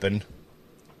fight happened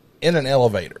in an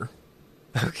elevator.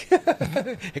 A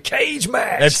cage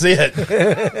match. That's it.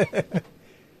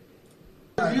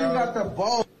 You ain't got the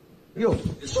ball. Yo,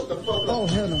 shut the fuck up. Oh,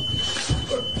 hell no.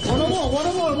 One on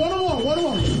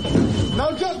one.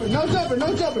 No jumping. No jumping. No,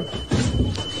 no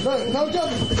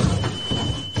jumping.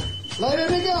 Lay that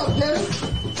nigga out, Kenny.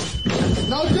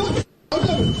 No jumping.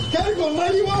 Kenny gonna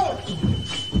lay you out.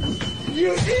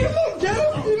 You eat him up,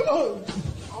 Kenny. Eat him up.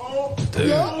 Dude,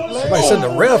 Yeah, somebody send the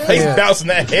ref He's in. bouncing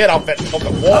that head off the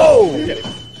wall.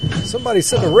 Oh, somebody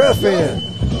send the ref in.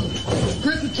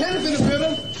 Christy Kenny's in the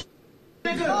building.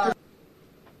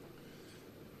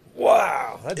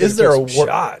 Wow. That Is dude there took some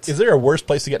shots? is there a worse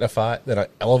place to get in a fight than an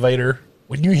elevator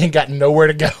when you ain't got nowhere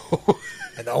to go?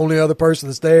 And the only other person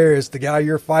that's there is the guy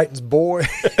you're fighting's boy.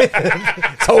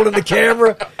 It's holding the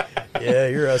camera. Yeah,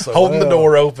 you're SOL. Holding the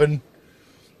door open.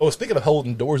 Oh, speaking of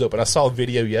holding doors open, I saw a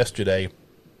video yesterday.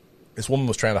 This woman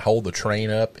was trying to hold the train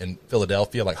up in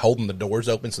Philadelphia, like holding the doors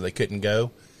open so they couldn't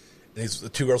go. And the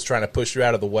two girls trying to push her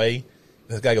out of the way. And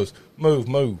this guy goes, move.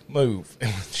 And when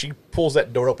she pulls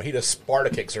that door open, he just Sparta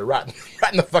kicks her right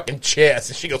in the fucking chest.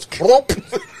 And she goes, plump.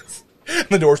 And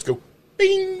the doors go,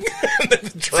 bing. And then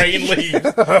the train leaves.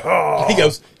 He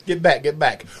goes, get back.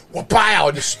 Well,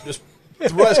 pow. Just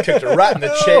thrust kicked her right in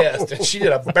the chest. And she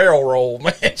did a barrel roll,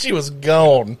 man. She was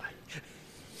gone.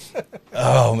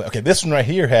 Oh, okay. This one right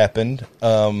here happened.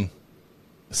 Let's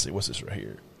see. What's this right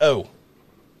here? Oh.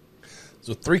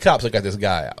 So 3 cops that got this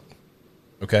guy out.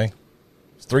 Okay?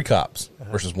 It's 3 cops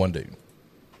versus 1 dude.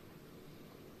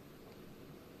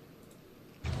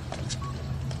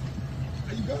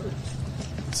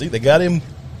 See, they got him.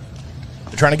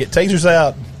 They're trying to get tasers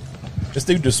out. This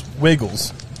dude just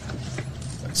wiggles.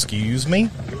 Excuse me?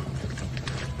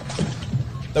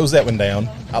 Throws that one down.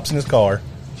 Hops in his car.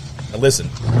 Now listen.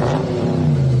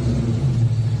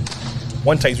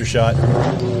 1 taser shot.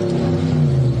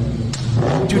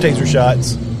 2 taser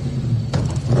shots.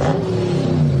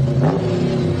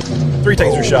 3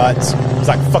 taser shots. It's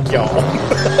like, fuck y'all.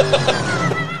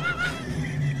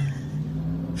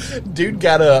 Dude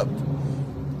got up.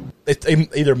 It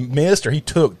either missed or he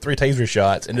took 3 taser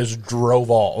shots and just drove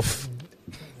off.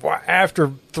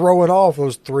 After throwing off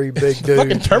those 3 big dudes.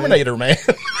 Fucking Terminator, man.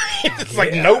 It's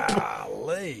like, nope.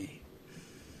 Golly.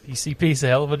 PCP's a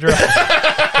hell of a drive.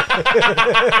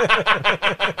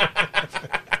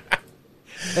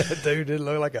 Dude didn't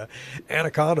look like a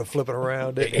anaconda flipping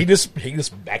around. Did He just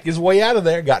backed his way out of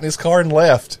there, got in his car, and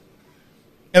left.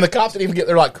 And the cops didn't even get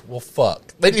there. Like, well,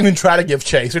 fuck. They didn't even try to give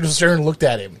chase. They just sat there and looked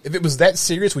at him. If it was that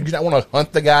serious, would you not want to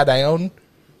hunt the guy down?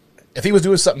 If he was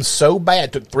doing something so bad,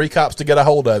 it took 3 cops to get a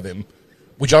hold of him,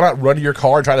 would y'all not run to your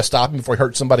car and try to stop him before he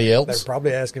hurt somebody They were else?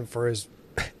 probably asking for his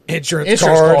insurance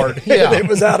Insurance card. card, yeah. It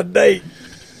was out of date.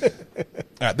 All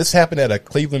right, this happened at a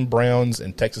Cleveland Browns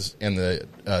and Texas and the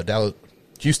Dallas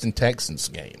Houston Texans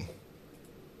game.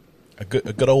 A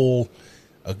good old.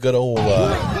 Oh, I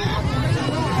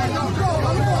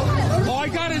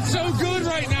got it so good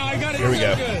right now. Here we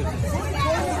go. Good.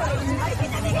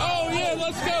 Oh, yeah,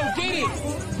 let's go.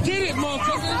 Get it,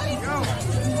 motherfucker.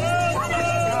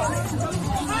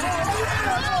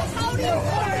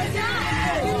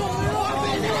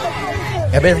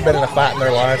 Have they ever been in a fight in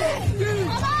their life?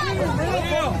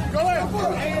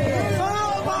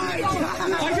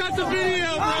 I got the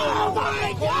video,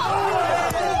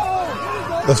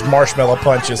 bro. Those marshmallow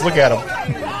punches. Look at him.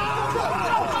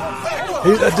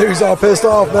 That dude's all pissed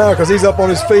off now because he's up on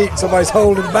his feet. Somebody's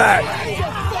holding him back.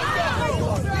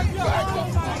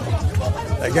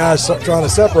 That guy's trying to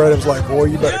separate him. Was like, boy,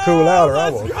 you better cool out or I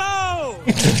will.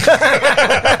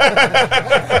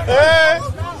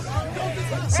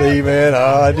 See, man,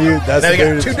 I knew that's Now the they got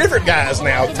dude. two different guys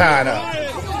now tying up.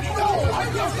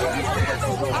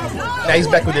 Now he's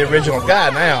back with the original guy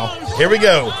now. Here we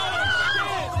go.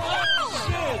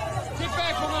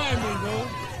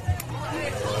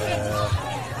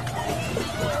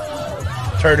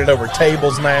 Turning over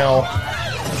tables now.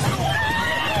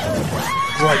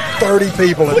 There's like 30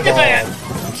 people involved. Look at that.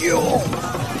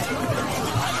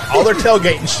 All their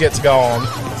tailgating shit's gone.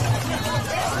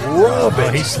 Rub Oh,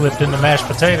 it. he slipped in the mashed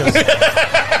potatoes.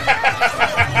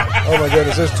 Oh my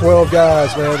goodness, there's 12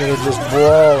 guys, man, that are just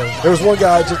brawling. There was one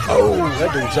guy just,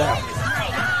 that dude's out.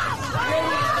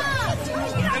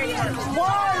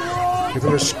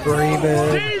 People are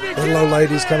screaming. Little old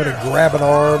ladies coming and grabbing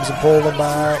arms and pulling them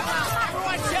back.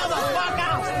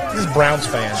 This is Browns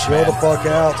fans. Chill the fuck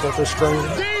out, is what they're screaming.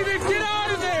 David, get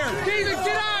out of there! David,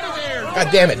 get out of there!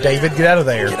 God damn it, David. Get out of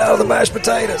there. Get out of the mashed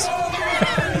potatoes.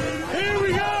 Here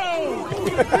we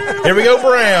go! Here we go,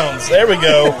 Browns. There we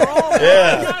go.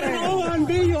 Yeah.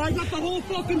 I got the whole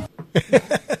fucking...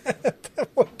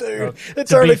 Dude, it To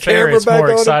turned be the fair, camera it's back more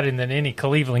on him. exciting than any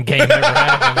Cleveland game ever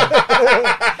happened.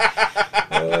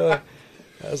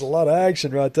 There's a lot of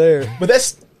action right there. But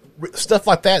that's stuff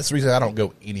like that's the reason I don't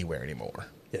go anywhere anymore.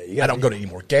 Yeah, I don't go to any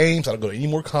more games. I don't go to any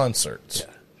more concerts. Yeah.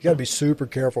 You got to be super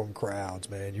careful in crowds,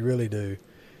 man. You really do.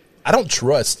 I don't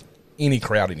trust any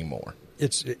crowd anymore.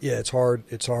 It's hard.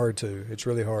 It's hard to. It's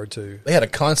really hard to. They had a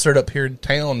concert up here in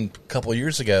town a couple of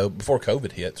years ago, before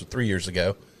COVID hit, so 3 years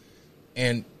ago,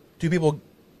 and two people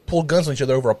pulled guns on each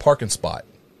other over a parking spot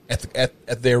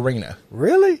at the arena.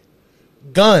 Really?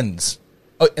 Guns.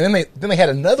 Oh, and then they had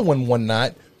another one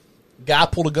night. Guy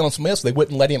pulled a gun on somebody else. So they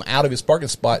wouldn't let him out of his parking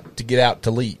spot to get out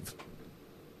to leave.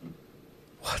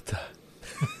 What the?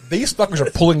 These fuckers are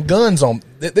pulling guns on.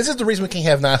 This is the reason we can't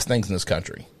have nice things in this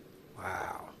country.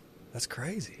 Wow, that's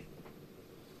crazy.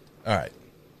 All right,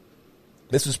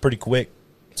 this was pretty quick,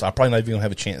 so I'm probably not even gonna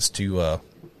have a chance to. Let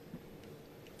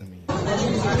me.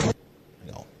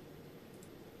 Hang on.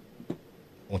 I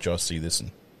want y'all to see this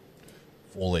in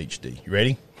full HD. You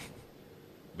ready?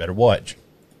 Better watch.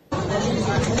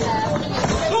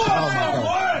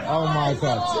 Oh my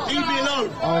god. Leave me alone.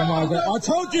 Oh my god. I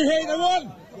told you here to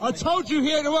one. I told you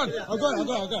here to one. I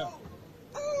got it.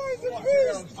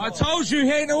 I told you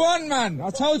here to one, man. I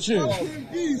told you.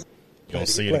 You gonna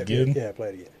see it again? Yeah, play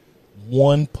it again.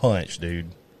 One punch, dude.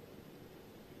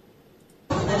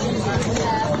 He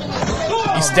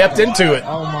stepped into it.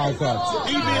 Oh my god.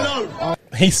 Leave me alone.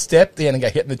 He stepped in and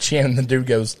got hit in the chin, and the dude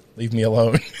goes, "Leave me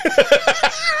alone."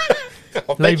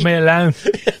 Leave me alone.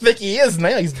 I think he is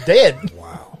now. He's dead.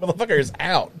 Wow. Motherfucker is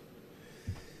out.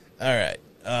 All right.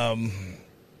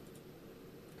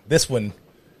 This one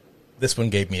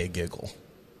gave me a giggle.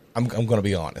 I'm going to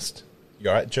be honest. You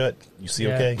all right, Judd? You see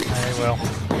okay? Well,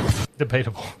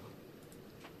 debatable.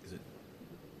 Is it?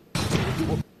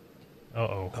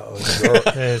 Uh-oh.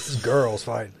 It's girls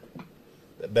fighting.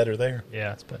 That better there?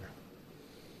 Yeah, it's better.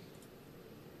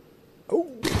 Oh.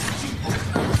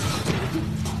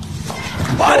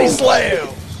 Body slam.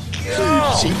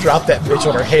 She dropped that bitch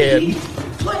on her head.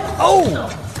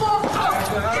 Oh.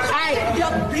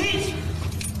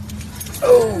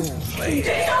 Oh,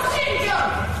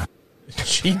 man.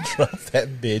 She dropped that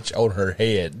bitch on her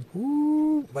head.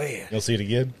 Ooh, man. You'll see it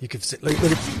again? You can see, look at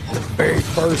the very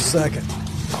first second.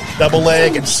 Double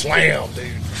leg and slam, dude.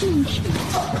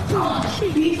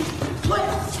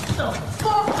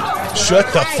 Shut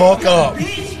the fuck up.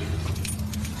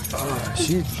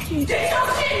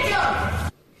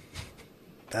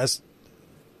 That's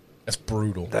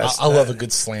brutal. That's- I love a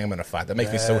good slam in a fight. That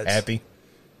makes me so That's- happy.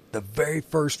 the very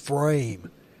first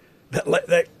frame.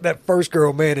 That first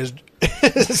girl, man, is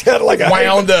it's got like a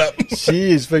Wound up.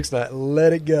 She is fixing that.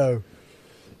 Let it go.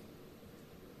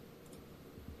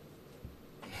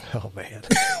 Oh man,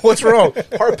 What's wrong?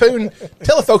 Harpoon,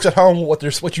 tell the folks at home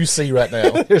what you see right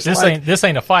now. This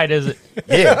ain't a fight, is it?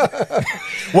 Yeah.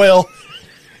 Well,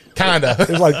 kind of.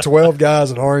 there's like 12 guys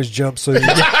in orange jumpsuits.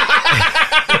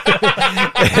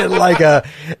 In like a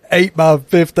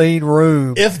 8x15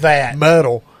 room. If that.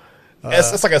 Metal.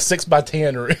 It's like a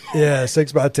 6x10 room. Yeah,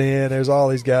 6x10. There's all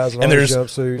these guys in And orange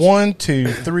there's jumpsuits. 1,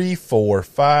 2, 3, 4,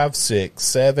 5, 6,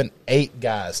 7, 8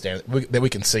 guys standing that we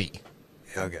can see.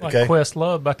 Okay. Like Okay.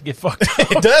 Questlove about to get fucked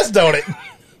up. It does, don't it? All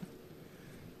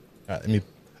right, I don't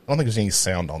think there's any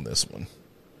sound on this one.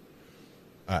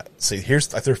 All right, see,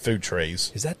 here's like their food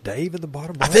trays. Is that Dave in the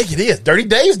bottom I right? think it is. Dirty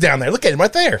Dave's down there. Look at him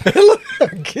right there.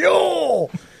 Kill.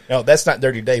 No, that's not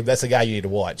Dirty Dave. That's the guy you need to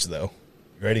watch, though.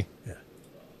 You ready? Yeah.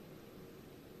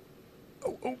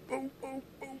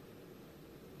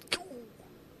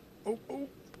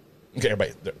 Okay,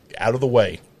 everybody, out of the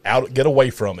way. Get away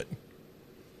from it.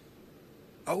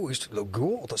 Oh, it's the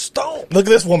ghoul, the stone. Look at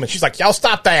this woman. She's like, y'all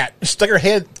stop that. She stuck her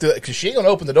head through it because she ain't going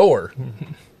to open the door.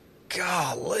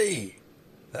 Golly.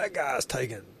 That guy's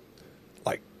taking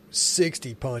like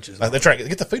 60 punches. They're trying to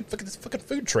get the fucking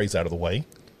food trays out of the way.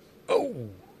 Oh.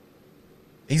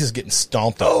 He's just getting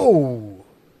stomped on. Oh.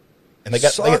 And they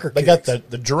got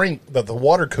the drink, the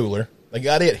water cooler. They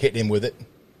got it, hitting him with it.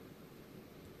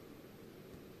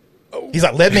 Oh. He's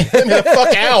like, let me the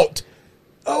fuck out.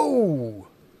 Oh.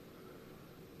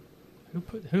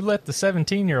 Who let the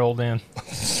 17-year-old in?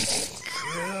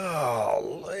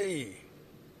 Golly.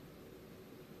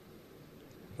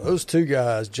 Those two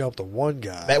guys jumped the one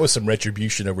guy. That was some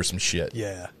retribution over some shit.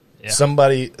 Yeah.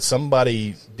 Somebody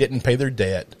didn't pay their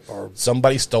debt. Or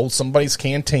somebody stole somebody's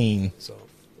canteen. So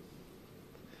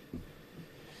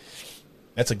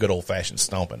that's a good old-fashioned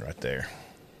stomping right there.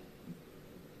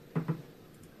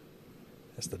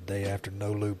 that's the day after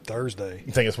No Lube Thursday.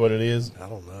 You think that's what it is? I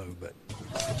don't know, but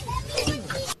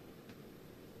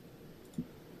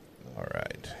all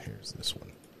right, here's this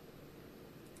one.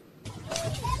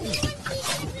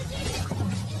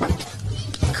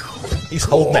 He's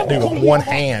holding that dude with one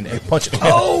hand and punching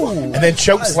him. And then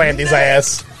choke slammed his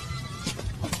ass.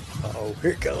 Oh,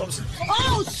 here it comes.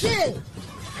 Oh, shit!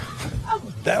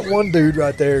 That one dude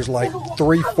right there is like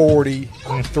 340,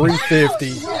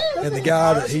 350, and the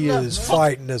guy that he is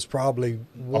fighting is probably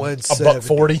 170. A buck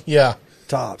 40, yeah.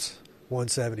 Tops.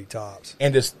 170 tops.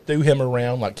 And just threw him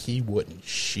around like he wouldn't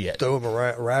shit. Threw him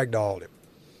around, ragdolled him.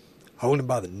 Holding him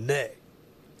by the neck.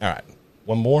 All right,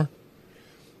 one more.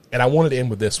 And I wanted to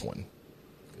end with this one.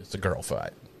 It's a girl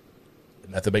fight.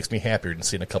 And nothing makes me happier than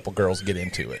seeing a couple girls get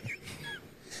into it.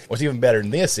 What's even better than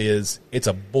this is it's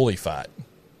a bully fight.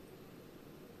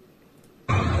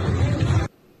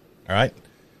 All right?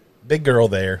 Big girl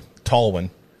there, tall one.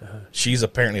 She's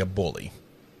apparently a bully.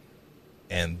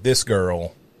 And this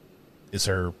girl is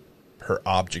her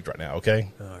object right now,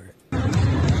 okay? All right.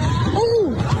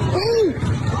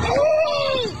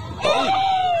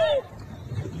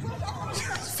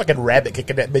 Fucking rabbit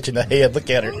kicking that bitch in the head. Look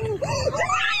at her.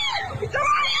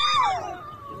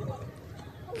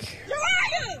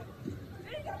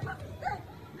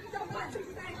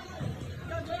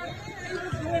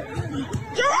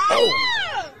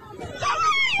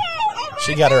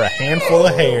 She got her a handful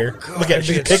of hair. Look at her.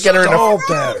 She's kicking her in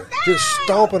the just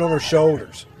stomping on her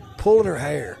shoulders, pulling her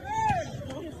hair,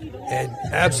 and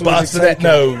absolutely busting that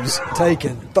nose.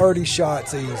 Taking 30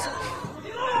 shots easy.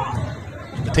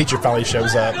 The teacher finally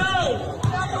shows up.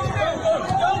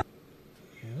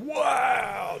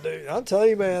 Wow, dude! I'll tell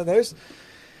you, man. There's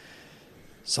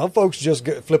some folks just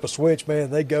flip a switch,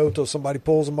 man. They go till somebody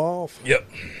pulls them off. Yep.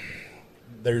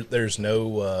 There's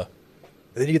no.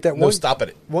 Then you get that no stopping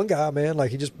it. One guy, man,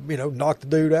 like he just knocked the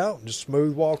dude out and just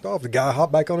smooth walked off. The guy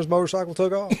hopped back on his motorcycle,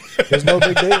 took off. It's no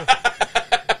big deal.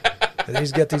 And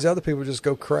he's got these other people just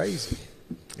go crazy.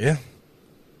 Yeah.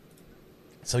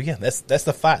 So yeah, that's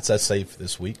the fights I saved for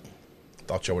this week.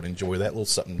 Thought y'all would enjoy that. A little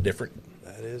something different.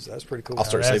 That's pretty cool. I'll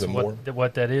start saving more.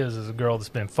 What that is a girl that's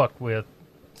been fucked with.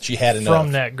 She had enough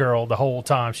from that girl the whole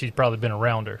time. She's probably been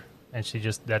around her, and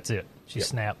that's it. She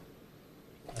snapped.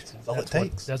 That's all it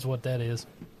takes. That's what that is.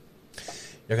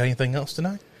 Y'all got anything else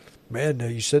tonight? Man,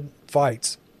 you said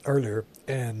fights earlier,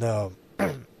 and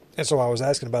and so I was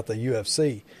asking about the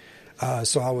UFC.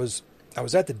 So I was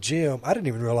at the gym. I didn't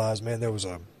even realize, man, there was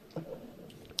a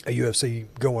UFC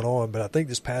going on. But I think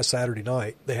this past Saturday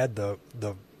night they had the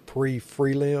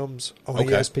pre-prelims on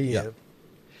ESPN. Yeah.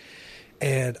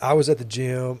 And I was at the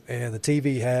gym, and the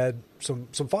TV had some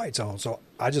fights on. So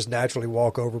I just naturally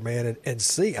walk over, man, and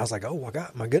see. I was like, oh,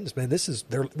 my goodness, man, this is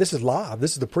live.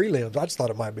 This is the prelims. I just thought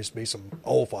it might just be some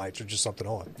old fights or just something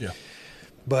on. Yeah.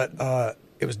 But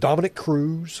it was Dominic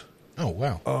Cruz. Oh,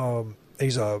 wow.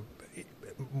 He's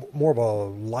more of a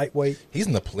lightweight. He's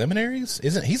in the preliminaries?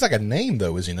 He's like a name,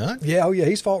 though, is he not? Yeah, oh, yeah.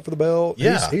 He's fought for the belt.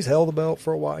 Yeah. He's held the belt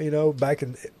for a while, back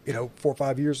in, 4 or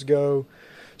 5 years ago.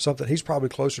 Something. He's probably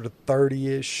closer to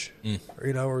 30-ish,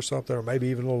 or something, or maybe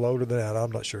even a little older than that.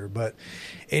 I'm not sure. But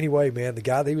anyway, man, the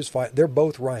guy that he was fighting, they're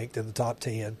both ranked in the top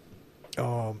 10.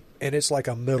 And it's like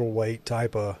a middleweight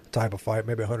type of fight,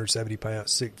 maybe 170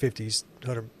 pounds, 50s,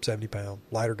 170 pound,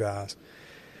 lighter guys.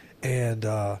 And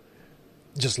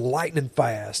just lightning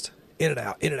fast, in and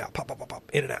out, pop, pop, pop, pop,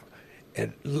 in and out.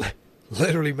 And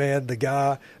literally, man, the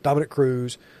guy, Dominic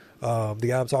Cruz, the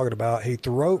guy I'm talking about, he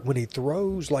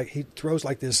throws like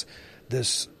this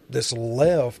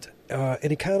left, and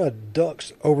he kind of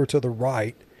ducks over to the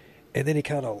right, and then he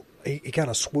kind of he kind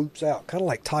of swoops out, kind of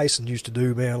like Tyson used to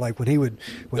do, man. Like when he would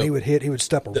hit, he would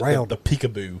step around the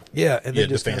peekaboo. Yeah, and then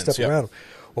just kind of step around him.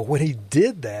 Well, when he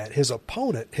did that, his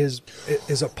opponent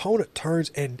turns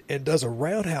and does a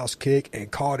roundhouse kick and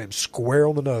caught him square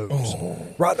on the nose,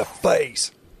 right in the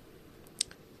face.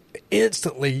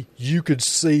 Instantly, you could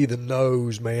see the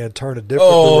nose, man, turn a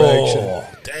different direction.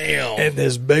 Damn! And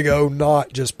this big old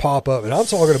knot just pop up. And I'm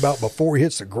talking about before he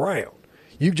hits the ground.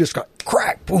 You just got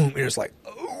crack, boom, and it's like,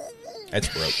 oh, that's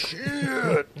broke. Shit.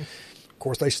 Of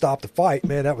course, they stopped the fight,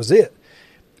 man. That was it.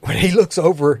 When he looks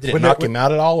over, did it knock him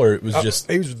out at all, or it was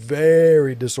just he was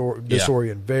very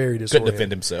disoriented, very disoriented. Couldn't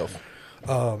defend himself.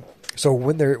 So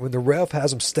when the ref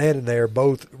has him standing there,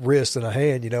 both wrists in a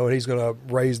hand, and he's going to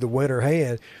raise the winner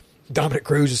hand. Dominic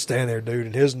Cruz is standing there, dude,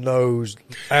 and his nose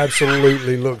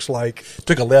absolutely looks like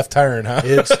took a left turn, huh?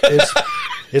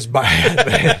 It's bad,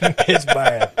 man.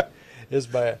 It's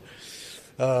bad.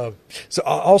 So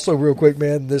also, real quick,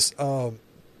 man, this so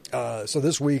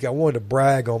this week I wanted to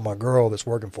brag on my girl that's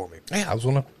working for me. Yeah, I was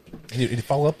gonna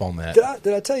follow up on that.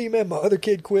 Did I tell you, man? My other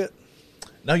kid quit.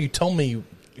 No, you told me.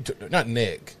 Not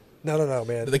Nick. No,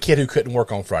 man. The kid who couldn't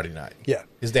work on Friday night. Yeah.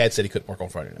 His dad said he couldn't work on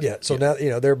Friday night. Yeah, so now,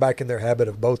 they're back in their habit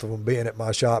of both of them being at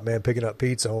my shop, man, picking up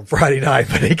pizza on Friday night,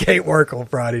 but he can't work on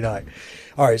Friday night.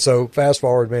 All right, so fast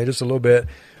forward, man, just a little bit.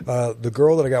 The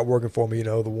girl that I got working for me,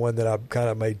 the one that I kind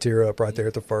of made tear up right there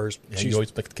at the first. Yeah, you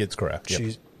always pick the kids' crap.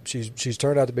 Yep. She's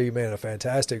turned out to be, man, a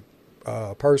fantastic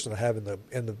person to have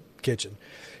in the kitchen.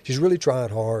 She's really trying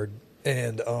hard,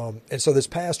 and so this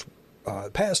past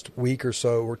week or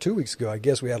so, or 2 weeks ago, I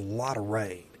guess we had a lot of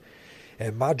rain.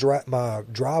 And my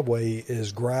driveway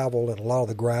is gravel, and a lot of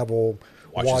the gravel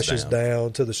washes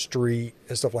down to the street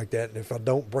and stuff like that. And if I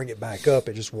don't bring it back up,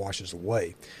 it just washes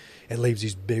away and leaves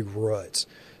these big ruts.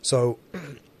 So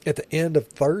at the end of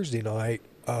Thursday night,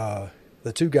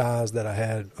 the two guys that I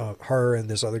had, her and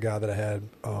this other guy that I had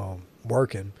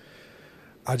working,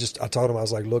 I told him, I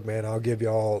was like, look, man, I'll give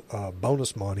y'all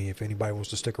bonus money if anybody wants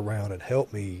to stick around and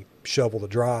help me shovel the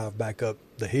drive back up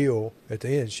the hill at the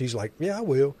end. She's like, yeah, I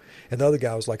will. And the other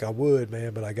guy was like, I would,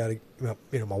 man, but I got to,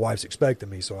 my wife's expecting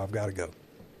me, so I've got to go.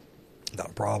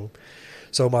 Not a problem.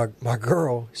 So my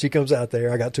girl, she comes out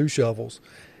there. I got 2 shovels.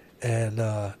 And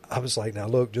I was like, now,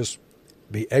 look, just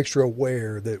be extra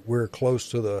aware that we're close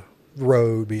to the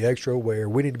road. Be extra aware.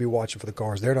 We need to be watching for the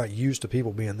cars. They're not used to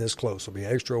people being this close, so be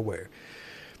extra aware.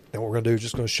 And what we're going to do is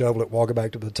just going to shovel it, walk it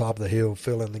back to the top of the hill,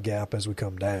 fill in the gap as we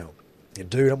come down. And,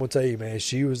 dude, I'm going to tell you, man,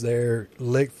 she was there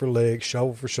lick for lick,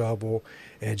 shovel for shovel,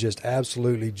 and just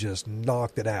absolutely just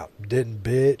knocked it out. Didn't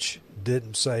bitch,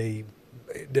 didn't say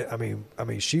 – I mean,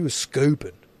 she was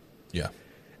scooping. Yeah.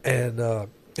 And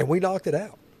we knocked it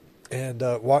out. And,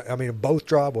 both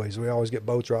driveways. We always get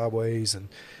both driveways and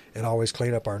always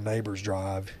clean up our neighbor's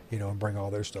drive, and bring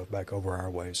all their stuff back over our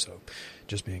way. So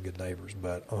just being good neighbors.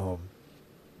 But,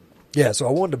 yeah, so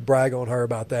I wanted to brag on her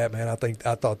about that, man. I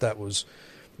thought that was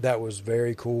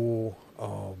very cool.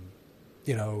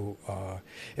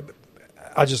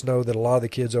 I just know that a lot of the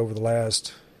kids over the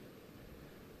last,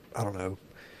 I don't know,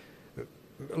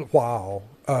 while,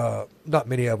 not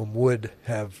many of them would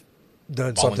have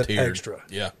done something extra.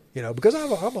 Yeah. Because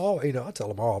I'm all, I tell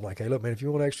them all, I'm like, hey, look, man, if you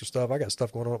want extra stuff, I got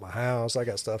stuff going on at my house. I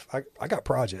got stuff, I got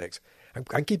projects. I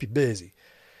can keep you busy.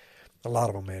 A lot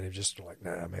of them, man, are just like,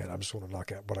 nah, man, I just want to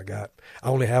knock out what I got. I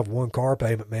only have one car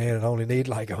payment, man, and I only need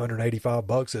like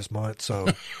 $185 this month. So,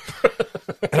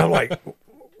 and I'm like,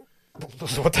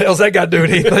 what the hell's that got to do with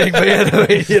anything, man?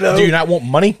 Do you not want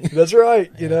money? That's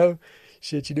right.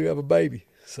 Shit, you do have a baby.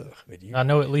 So I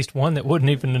know at least one that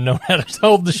wouldn't even have known how to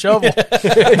hold the shovel.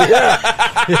 yeah.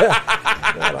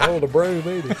 Not to hold a broom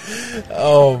either.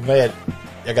 Oh man,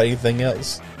 y'all got anything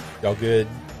else? Y'all good?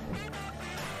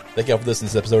 Thank y'all for listening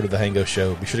to this episode of The Hango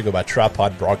Show. Be sure to go by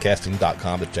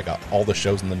tripodbroadcasting.com to check out all the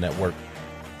shows in the network.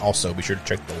 Also, be sure to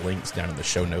check the links down in the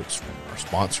show notes from our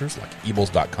sponsors like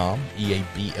eables.com,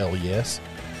 EABLES,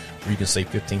 where you can save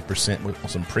 15% on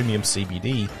some premium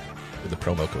CBD with the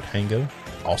promo code HANGO.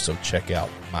 Also, check out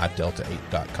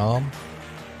mydelta8.com.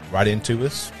 Write into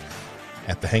us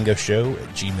at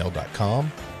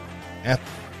thehangoshow@gmail.com, at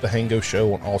The Hango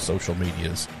Show on all social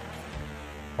medias.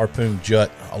 Harpoon Jut,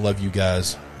 I love you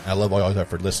guys. I love all y'all out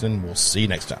for listening. We'll see you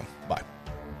next time. Bye.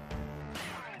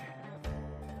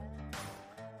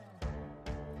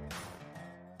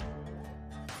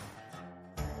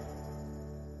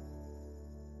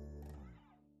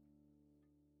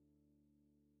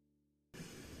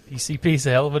 PCP's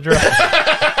a hell of a drive.